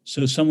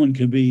 So someone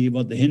could be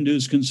what the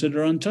Hindus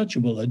consider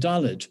untouchable, a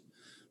Dalit,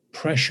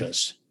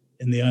 precious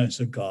in the eyes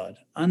of God,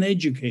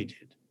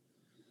 uneducated,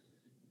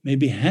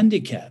 maybe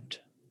handicapped,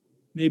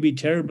 maybe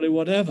terribly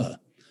whatever,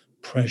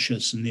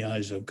 precious in the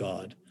eyes of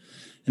God.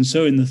 And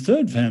so in the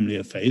third family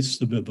of faiths,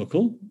 the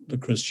biblical, the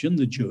Christian,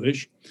 the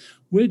Jewish,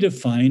 we're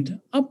defined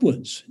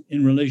upwards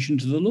in relation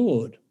to the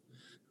Lord.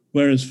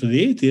 Whereas for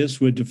the atheist,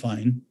 we're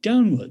defined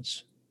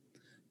downwards.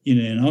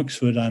 In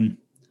Oxford, I'm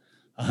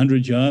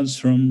 100 yards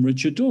from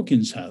Richard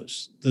Dawkins'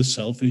 house, the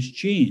selfish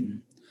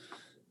gene.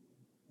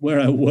 Where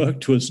I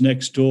worked was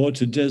next door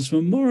to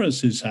Desmond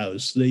Morris's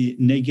house, the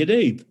naked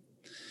ape.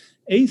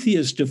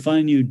 Atheists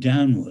define you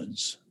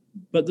downwards,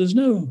 but there's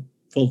no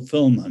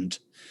fulfillment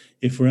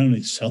if we're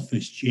only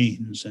selfish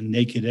genes and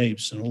naked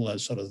apes and all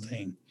that sort of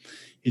thing.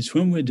 It's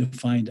when we're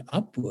defined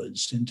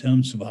upwards in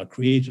terms of our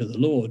Creator, the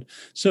Lord.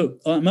 So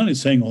I'm only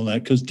saying all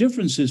that because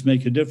differences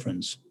make a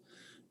difference.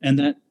 And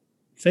that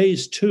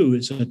phase 2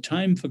 is a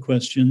time for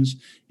questions.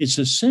 It's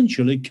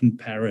essentially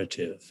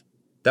comparative.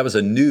 That was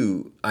a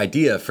new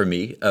idea for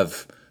me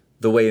of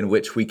the way in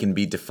which we can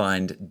be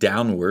defined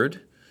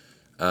downward,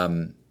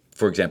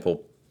 for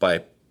example,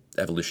 by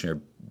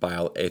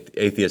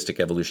atheistic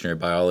evolutionary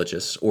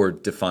biologists, or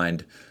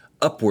defined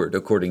upward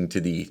according to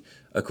the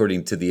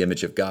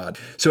image of God.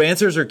 So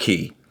answers are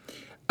key,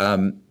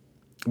 but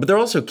they're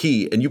also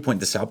key, and you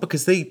point this out,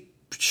 because they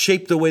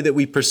shape the way that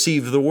we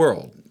perceive the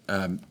world.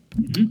 And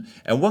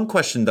one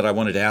question that I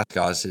wanted to ask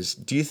Oz is,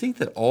 do you think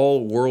that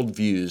all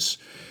worldviews,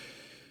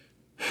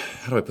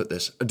 how do I put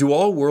this? Do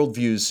all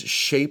worldviews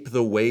shape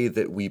the way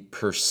that we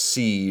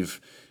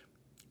perceive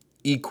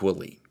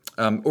equally?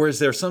 Or is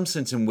there some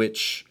sense in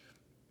which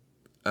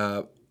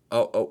one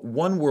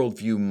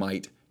worldview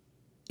might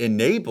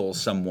enable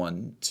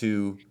someone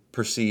to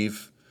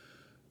perceive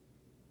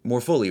more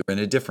fully or in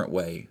a different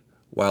way,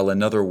 while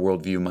another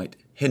worldview might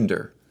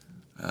hinder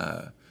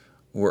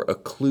or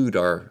occlude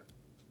our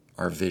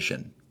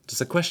vision? Does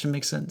the question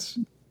make sense?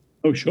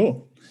 Oh,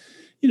 sure.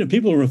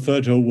 People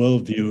refer to a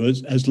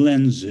worldview as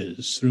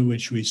lenses through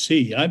which we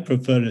see. I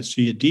prefer to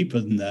see it deeper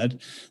than that.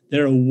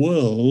 They're a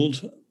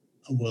worldview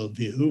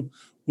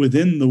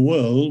within the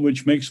world,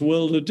 which makes the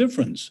world a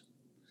difference.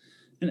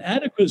 And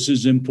adequacy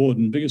is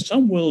important because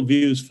some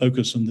worldviews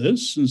focus on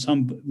this and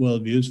some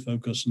worldviews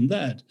focus on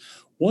that.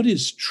 What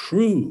is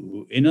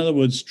true, in other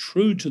words,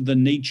 true to the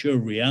nature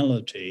of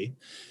reality,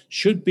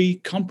 should be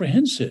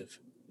comprehensive.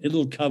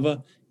 It'll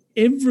cover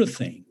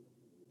everything.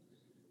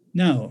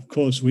 Now, of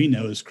course, we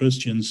know as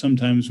Christians,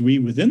 sometimes we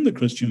within the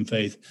Christian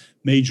faith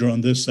major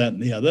on this, that,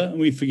 and the other, and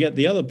we forget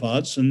the other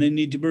parts, and they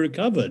need to be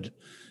recovered.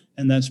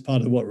 And that's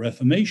part of what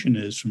Reformation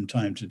is from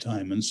time to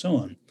time, and so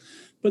on.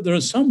 But there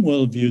are some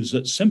worldviews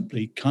that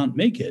simply can't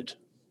make it.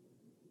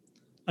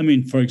 I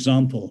mean, for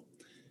example,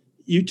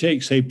 you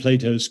take, say,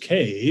 Plato's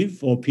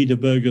Cave or Peter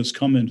Berger's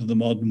comment of the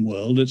modern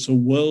world, it's a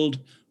world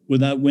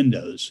without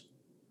windows.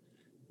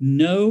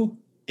 No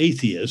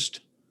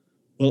atheist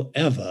will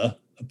ever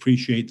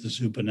appreciate the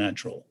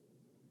supernatural.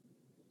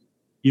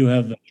 You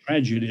have the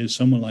tragedy of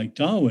someone like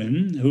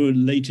Darwin, who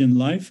late in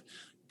life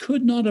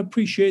could not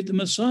appreciate the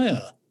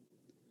Messiah.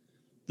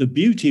 The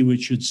beauty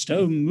which had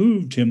so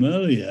moved him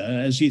earlier,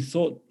 as he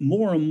thought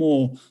more and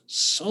more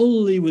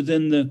solely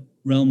within the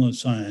realm of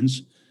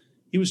science,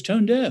 he was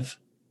tone deaf.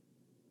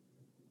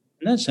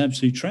 And that's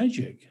absolutely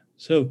tragic.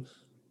 So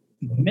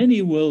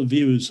many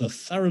worldviews are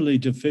thoroughly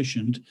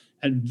deficient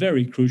at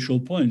very crucial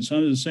points. I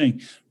was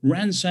saying,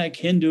 ransack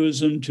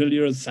Hinduism till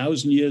you're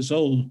 1,000 years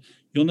old,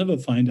 you'll never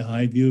find a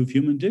high view of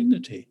human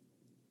dignity.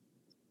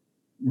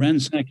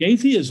 Ransack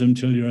atheism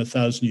till you're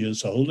 1,000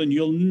 years old, and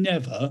you'll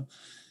never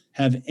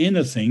have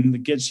anything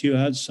that gets you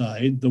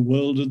outside the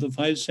world of the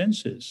five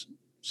senses.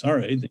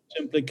 Sorry, they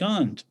simply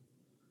can't.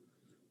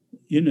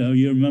 You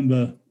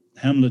remember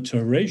Hamlet to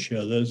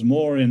Horatio, there's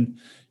more in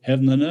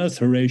heaven and earth,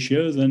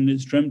 Horatio, than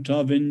is dreamt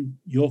of in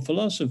your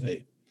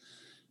philosophy.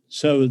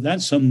 So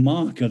that's a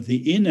mark of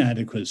the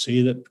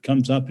inadequacy that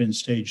comes up in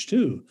stage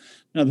 2.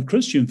 Now, the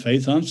Christian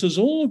faith answers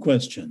all the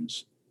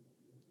questions.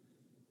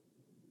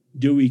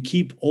 Do we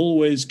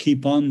always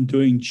keep on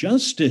doing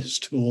justice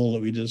to all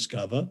that we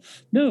discover?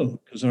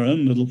 No, because our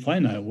own little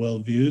finite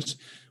worldviews,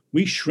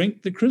 we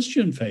shrink the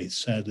Christian faith,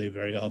 sadly,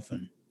 very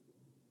often.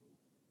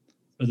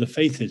 But the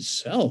faith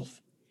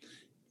itself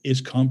is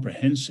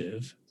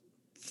comprehensive,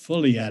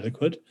 fully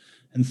adequate,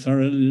 and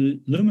thoroughly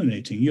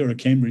illuminating. You're a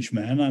Cambridge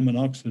man, I'm an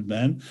Oxford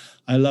man.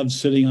 I love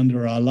sitting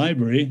under our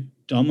library,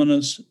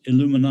 Dominus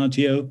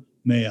Illuminatio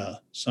Mea,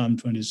 Psalm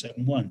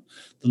 27:1.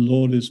 The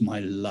Lord is my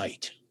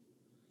light.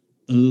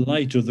 The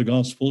light of the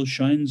gospel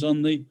shines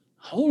on the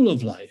whole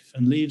of life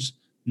and leaves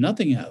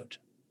nothing out.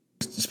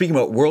 Speaking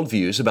about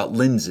worldviews, about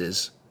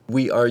lenses,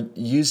 we are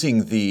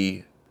using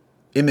the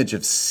image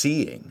of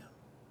seeing,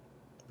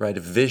 right,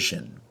 of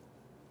vision,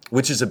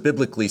 which is a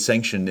biblically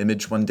sanctioned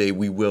image. One day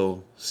we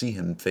will see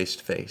him face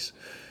to face.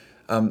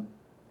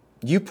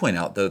 You point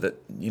out, though,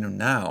 that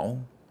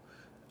now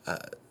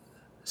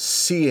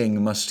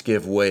seeing must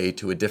give way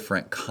to a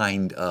different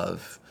kind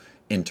of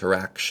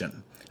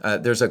interaction.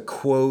 There's a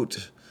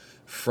quote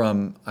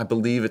from, I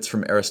believe it's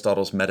from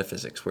Aristotle's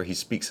Metaphysics, where he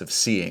speaks of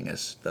seeing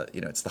as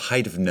it's the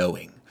height of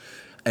knowing.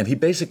 And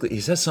he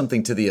says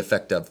something to the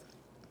effect of,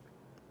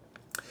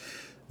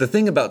 the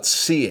thing about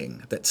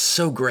seeing that's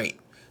so great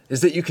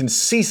is that you can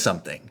see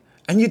something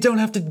and you don't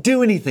have to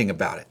do anything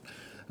about it.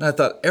 And I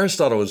thought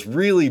Aristotle was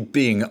really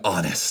being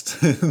honest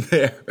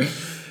there.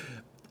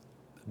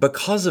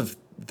 Because of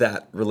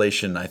that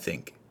relation, I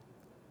think,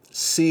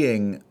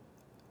 seeing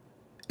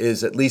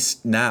is, at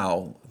least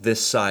now,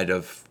 this side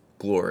of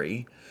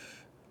glory,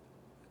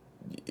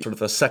 sort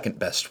of a second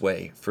best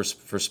way for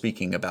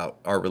speaking about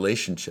our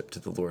relationship to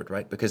the Lord,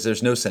 right? Because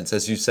there's no sense,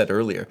 as you said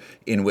earlier,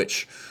 in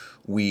which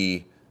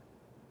we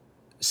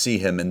see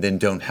him and then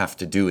don't have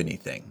to do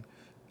anything.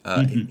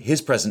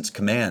 His presence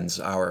commands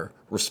our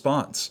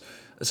response.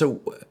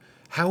 So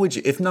how would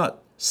you, if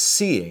not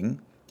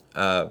seeing,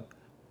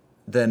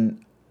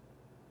 then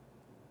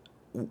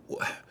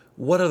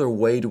what other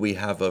way do we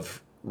have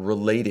of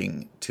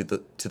relating to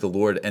the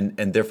Lord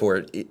and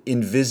therefore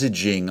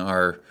envisaging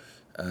our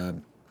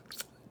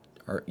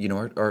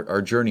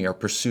journey, our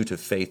pursuit of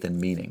faith and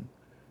meaning?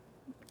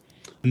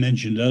 I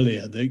mentioned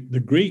earlier, the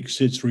Greeks,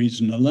 it's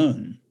reason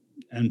alone.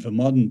 And for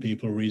modern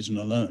people, reason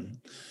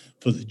alone.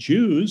 For the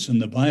Jews and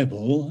the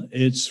Bible,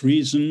 it's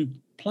reason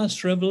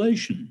plus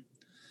revelation.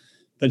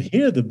 But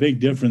here the big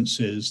difference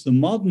is the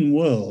modern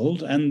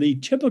world and the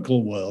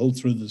typical world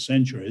through the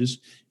centuries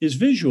is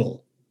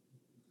visual,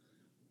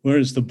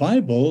 whereas the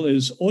Bible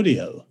is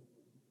audio.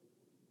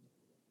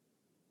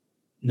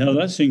 Now,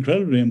 that's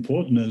incredibly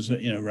important, as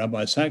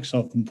Rabbi Sachs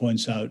often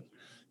points out.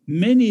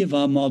 Many of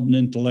our modern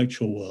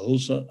intellectual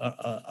worlds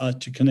are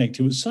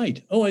connected with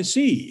sight. Oh, I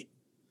see.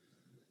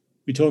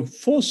 We talk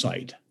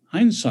foresight,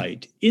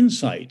 hindsight,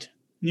 insight,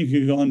 and you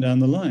could go on down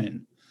the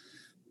line.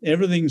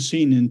 Everything's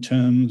seen in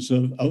terms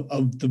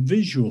of the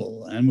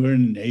visual, and we're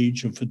in an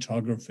age of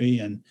photography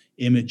and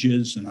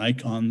images and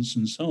icons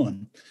and so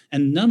on.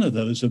 And none of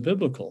those are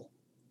biblical.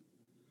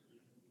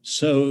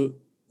 So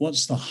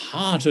what's the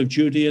heart of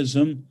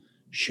Judaism?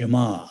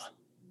 Shema.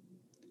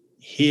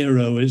 Hear,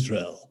 O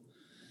Israel.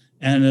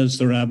 And as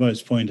the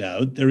rabbis point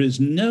out, there is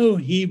no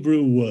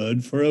Hebrew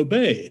word for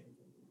obey.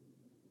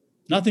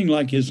 Nothing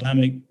like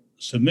Islamic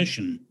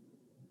submission.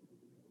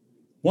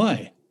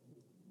 Why?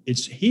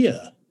 It's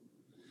here.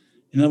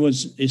 In other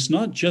words, it's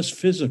not just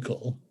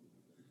physical,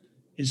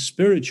 it's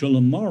spiritual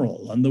and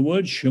moral. And the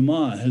word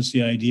Shema has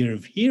the idea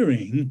of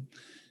hearing,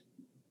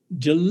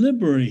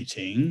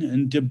 deliberating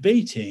and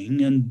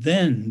debating, and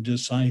then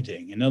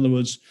deciding. In other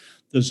words,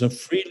 there's a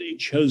freely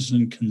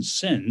chosen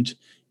consent,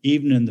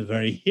 even in the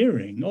very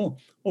hearing, or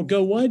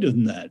go wider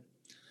than that.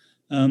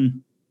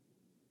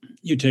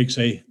 You take,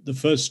 say, the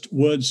first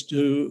words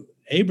to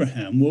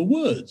Abraham were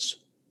words.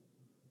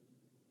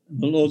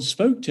 The Lord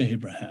spoke to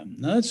Abraham.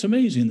 Now, that's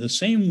amazing. The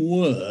same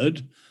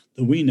word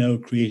that we know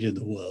created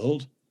the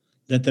world,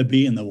 let there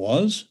be and there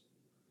was,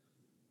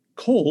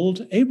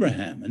 called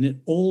Abraham, and it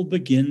all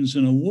begins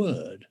in a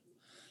word.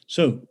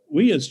 So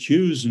we as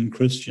Jews and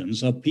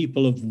Christians are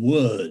people of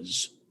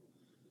words,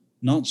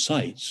 not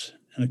sights.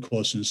 And of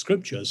course, in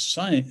Scripture,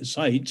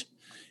 sight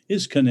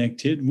is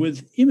connected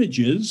with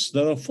images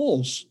that are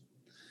false,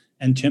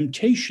 and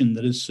temptation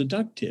that is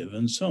seductive,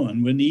 and so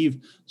on. When Eve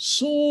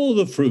saw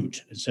the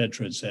fruit,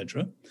 etc.,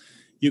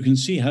 you can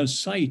see how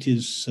sight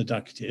is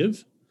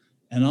seductive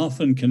and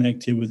often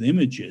connected with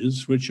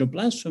images which are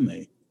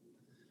blasphemy.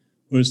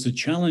 Whereas the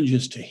challenge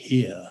is to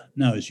hear.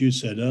 Now, as you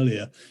said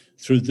earlier,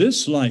 through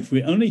this life,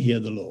 we only hear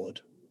the Lord.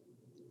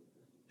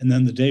 And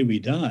then the day we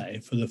die,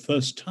 for the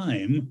first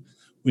time,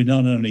 we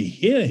not only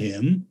hear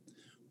him,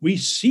 we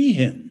see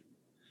him,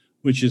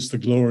 which is the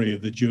glory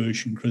of the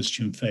Jewish and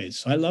Christian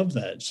faiths. I love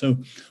that. So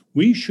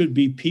we should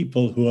be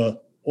people who are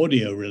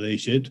audio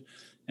related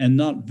and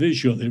not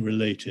visually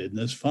related.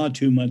 There's far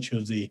too much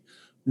of the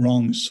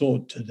wrong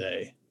sort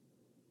today.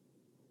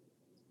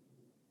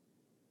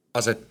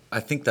 I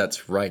think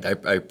that's right.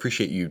 I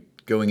appreciate you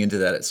going into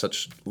that at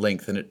such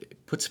length, and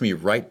it puts me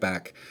right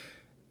back.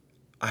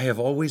 I have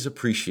always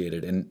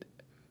appreciated and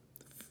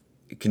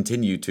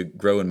continue to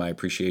grow in my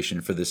appreciation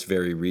for this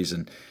very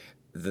reason.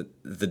 The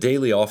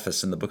daily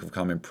office in the Book of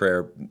Common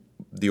Prayer,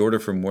 the order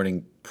for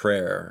morning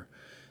prayer,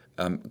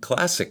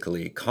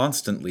 classically,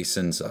 constantly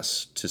sends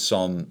us to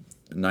Psalm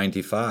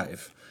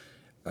 95,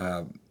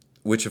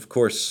 which, of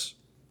course,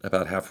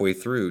 about halfway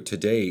through,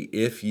 today,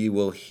 if ye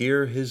will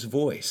hear his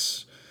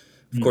voice.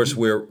 Of course,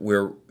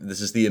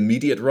 this is the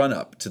immediate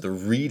run-up to the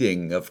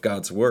reading of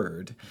God's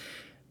word.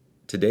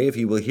 Today, if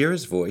ye will hear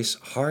his voice,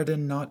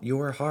 harden not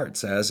your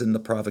hearts, as in the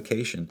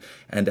provocation,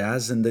 and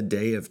as in the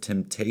day of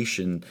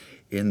temptation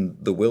in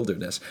the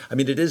wilderness. I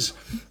mean,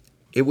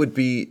 it would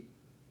be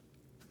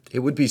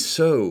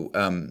so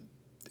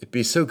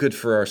good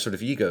for our sort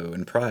of ego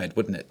and pride,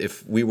 wouldn't it,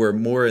 if we were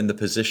more in the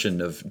position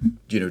of,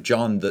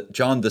 John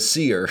the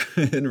seer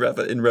in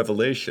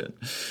Revelation,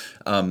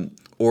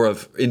 or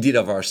of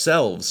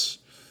ourselves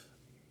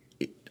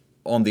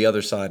on the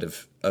other side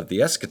of the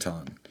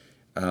eschaton.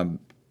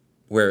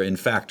 where in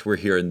fact we're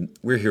here in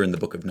the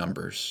book of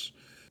Numbers.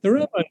 The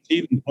rabbis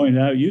even point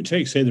out, you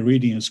take, say, the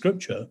reading of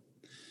Scripture.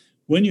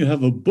 When you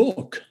have a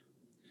book,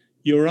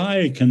 your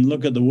eye can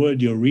look at the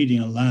word you're reading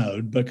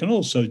aloud, but can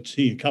also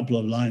see a couple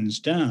of lines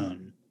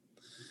down.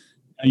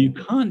 Now, you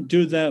can't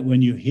do that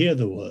when you hear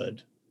the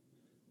word.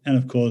 And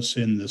of course,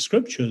 in the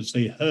Scriptures,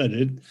 they heard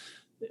it.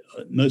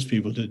 Most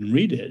people didn't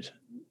read it.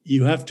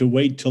 You have to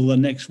wait till the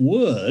next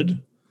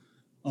word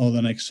or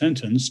the next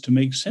sentence to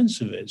make sense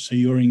of it. So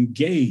you're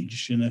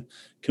engaged in a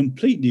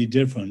completely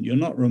different, you're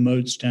not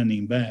remote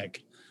standing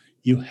back.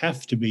 You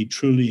have to be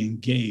truly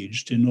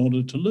engaged in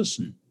order to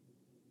listen.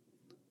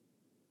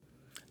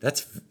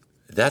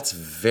 That's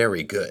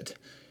very good.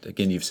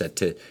 Again, you've said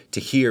to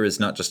hear is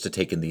not just to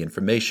take in the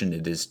information,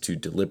 it is to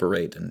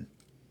deliberate and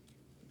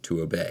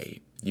to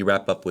obey. You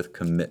wrap up with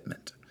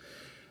commitment.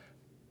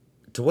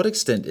 To what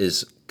extent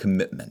is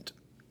commitment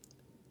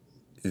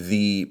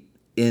the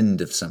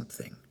end of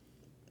something?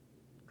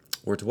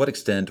 Or to what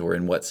extent or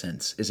in what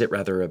sense is it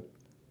rather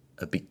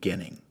a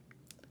beginning?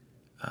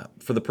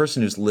 For the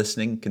person who's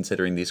listening,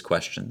 considering these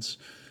questions,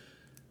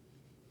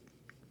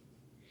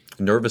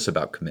 nervous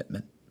about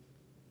commitment,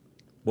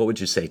 what would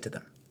you say to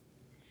them?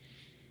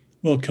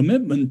 Well,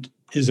 commitment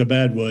is a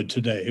bad word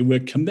today. We're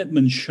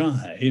commitment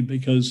shy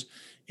because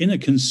in a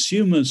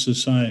consumer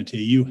society,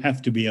 you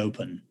have to be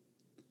open.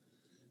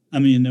 I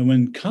mean,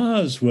 when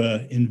cars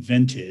were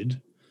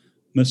invented,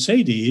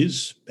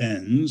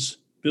 Mercedes-Benz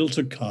built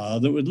a car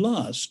that would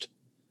last.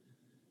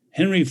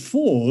 Henry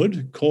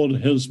Ford called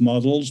his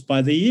models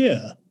by the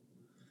year.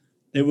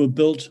 They were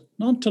built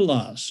not to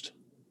last.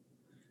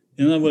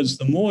 In other words,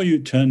 the more you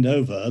turned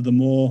over, the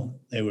more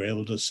they were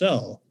able to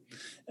sell.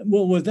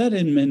 Well, with that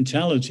in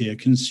mentality, a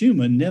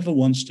consumer never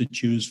wants to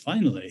choose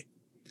finally.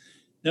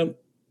 There'll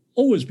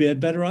always be a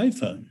better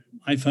iPhone.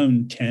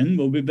 iPhone 10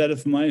 will be better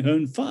from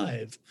iPhone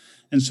 5.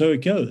 And so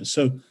it goes.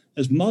 So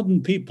as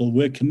modern people,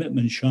 we're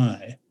commitment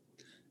shy.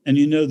 And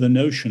you know the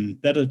notion,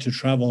 better to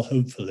travel,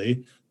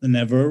 hopefully, than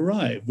never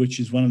arrive, which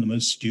is one of the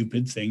most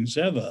stupid things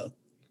ever.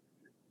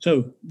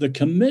 So the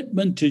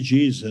commitment to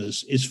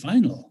Jesus is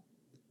final.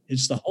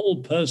 It's the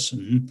whole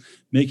person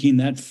making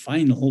that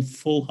final,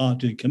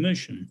 full-hearted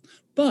commission.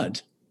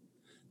 But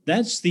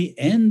that's the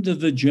end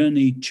of the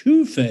journey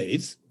to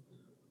faith,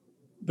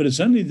 but it's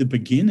only the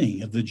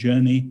beginning of the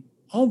journey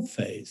of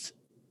faith.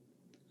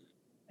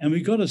 And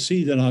we've got to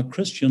see that our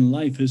Christian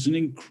life is an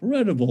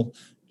incredible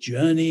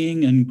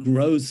journeying and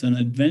growth and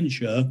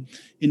adventure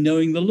in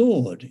knowing the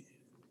Lord.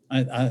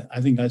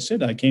 I think I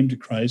said I came to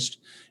Christ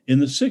in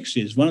the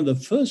 60s. One of the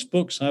first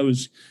books I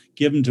was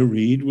given to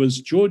read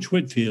was George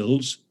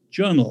Whitfield's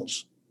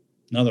Journals,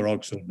 another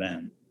Oxford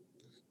man.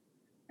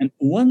 And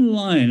one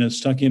line has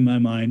stuck in my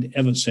mind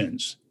ever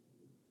since.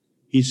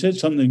 He said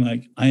something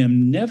like, I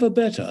am never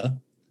better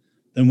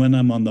than when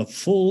I'm on the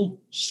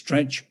full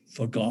stretch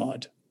for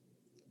God.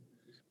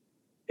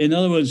 In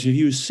other words, if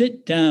you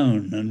sit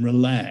down and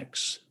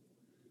relax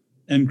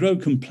and grow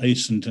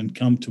complacent and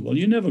comfortable,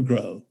 you never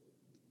grow.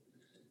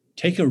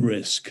 Take a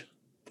risk.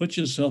 Put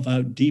yourself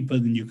out deeper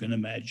than you can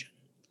imagine.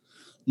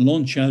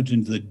 Launch out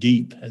into the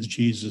deep, as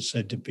Jesus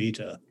said to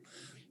Peter.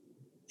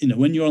 You know,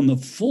 when you're on the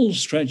full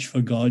stretch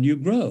for God, you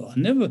grow.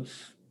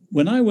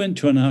 When I went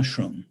to an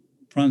ashram,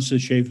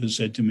 Francis Schaeffer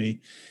said to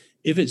me,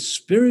 if it's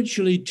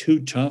spiritually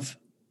too tough,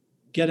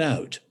 get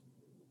out.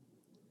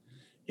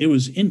 It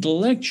was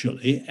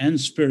intellectually and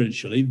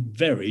spiritually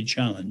very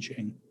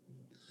challenging.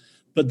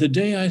 But the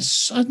day I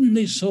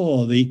suddenly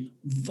saw the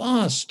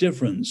vast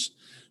difference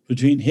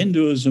between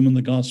Hinduism and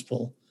the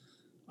gospel,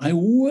 I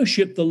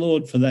worshiped the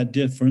Lord for that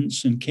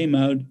difference and came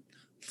out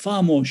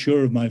far more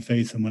sure of my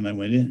faith than when I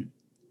went in.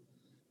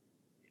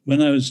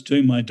 When I was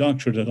doing my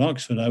doctorate at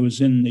Oxford, I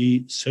was in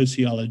the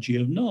sociology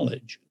of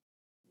knowledge,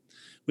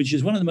 which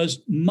is one of the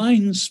most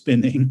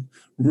mind-spinning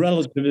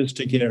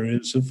relativistic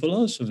areas of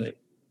philosophy.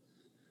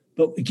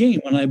 But again,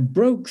 when I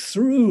broke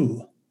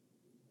through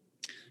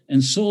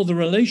and saw the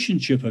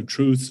relationship of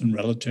truth and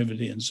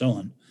relativity and so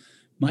on,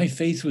 my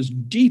faith was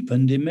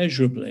deepened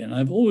immeasurably. And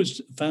I've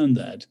always found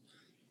that.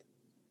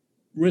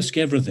 Risk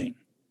everything.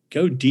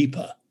 Go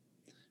deeper.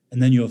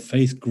 And then your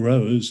faith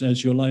grows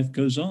as your life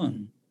goes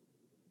on.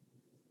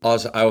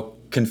 Oz, I'll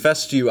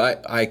confess to you,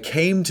 I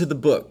came to the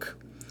book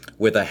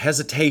with a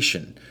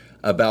hesitation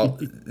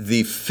about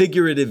the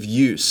figurative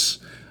use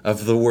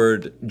of the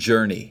word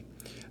journey.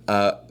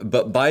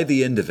 But by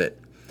the end of it,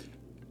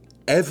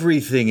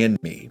 everything in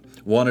me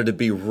wanted to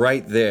be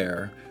right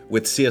there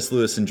with C.S.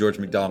 Lewis and George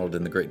MacDonald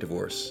in The Great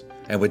Divorce,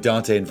 and with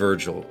Dante and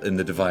Virgil in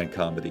The Divine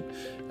Comedy.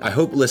 I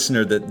hope,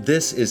 listener, that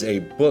this is a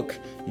book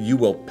you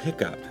will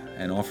pick up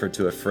and offer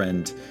to a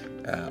friend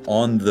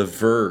on the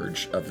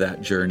verge of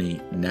that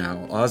journey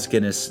now. Os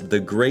Guinness, The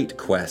Great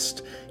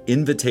Quest,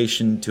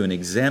 Invitation to an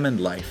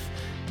Examined Life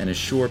and a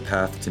Sure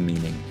Path to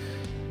Meaning,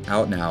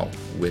 out now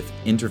with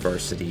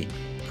InterVarsity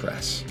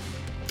Press.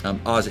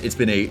 Oz, it's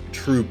been a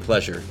true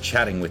pleasure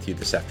chatting with you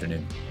this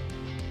afternoon.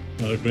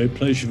 Well, a great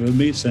pleasure for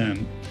me,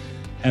 Sam.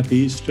 Happy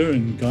Easter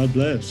and God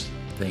bless.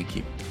 Thank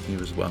you. You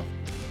as well.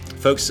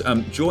 Folks,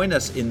 join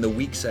us in the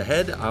weeks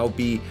ahead. I'll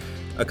be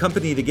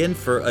Accompanied again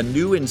for a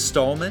new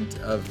installment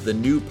of the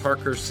New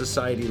Parker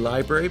Society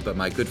Library by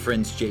my good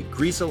friends Jake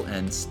Griesel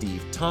and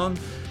Steve Tong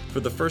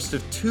for the first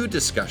of two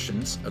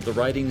discussions of the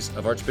writings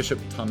of Archbishop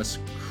Thomas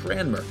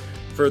Cranmer.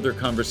 Further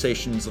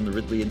conversations on the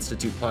Ridley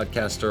Institute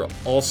podcast are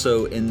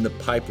also in the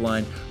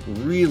pipeline.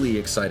 Really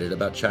excited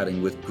about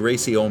chatting with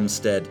Gracie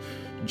Olmsted,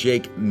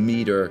 Jake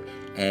Meador,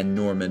 and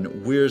Norman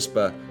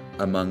Wiersbe,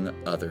 among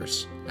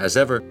others. As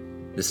ever,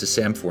 this is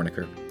Sam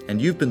Forniker,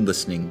 and you've been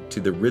listening to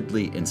the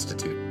Ridley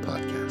Institute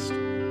podcast.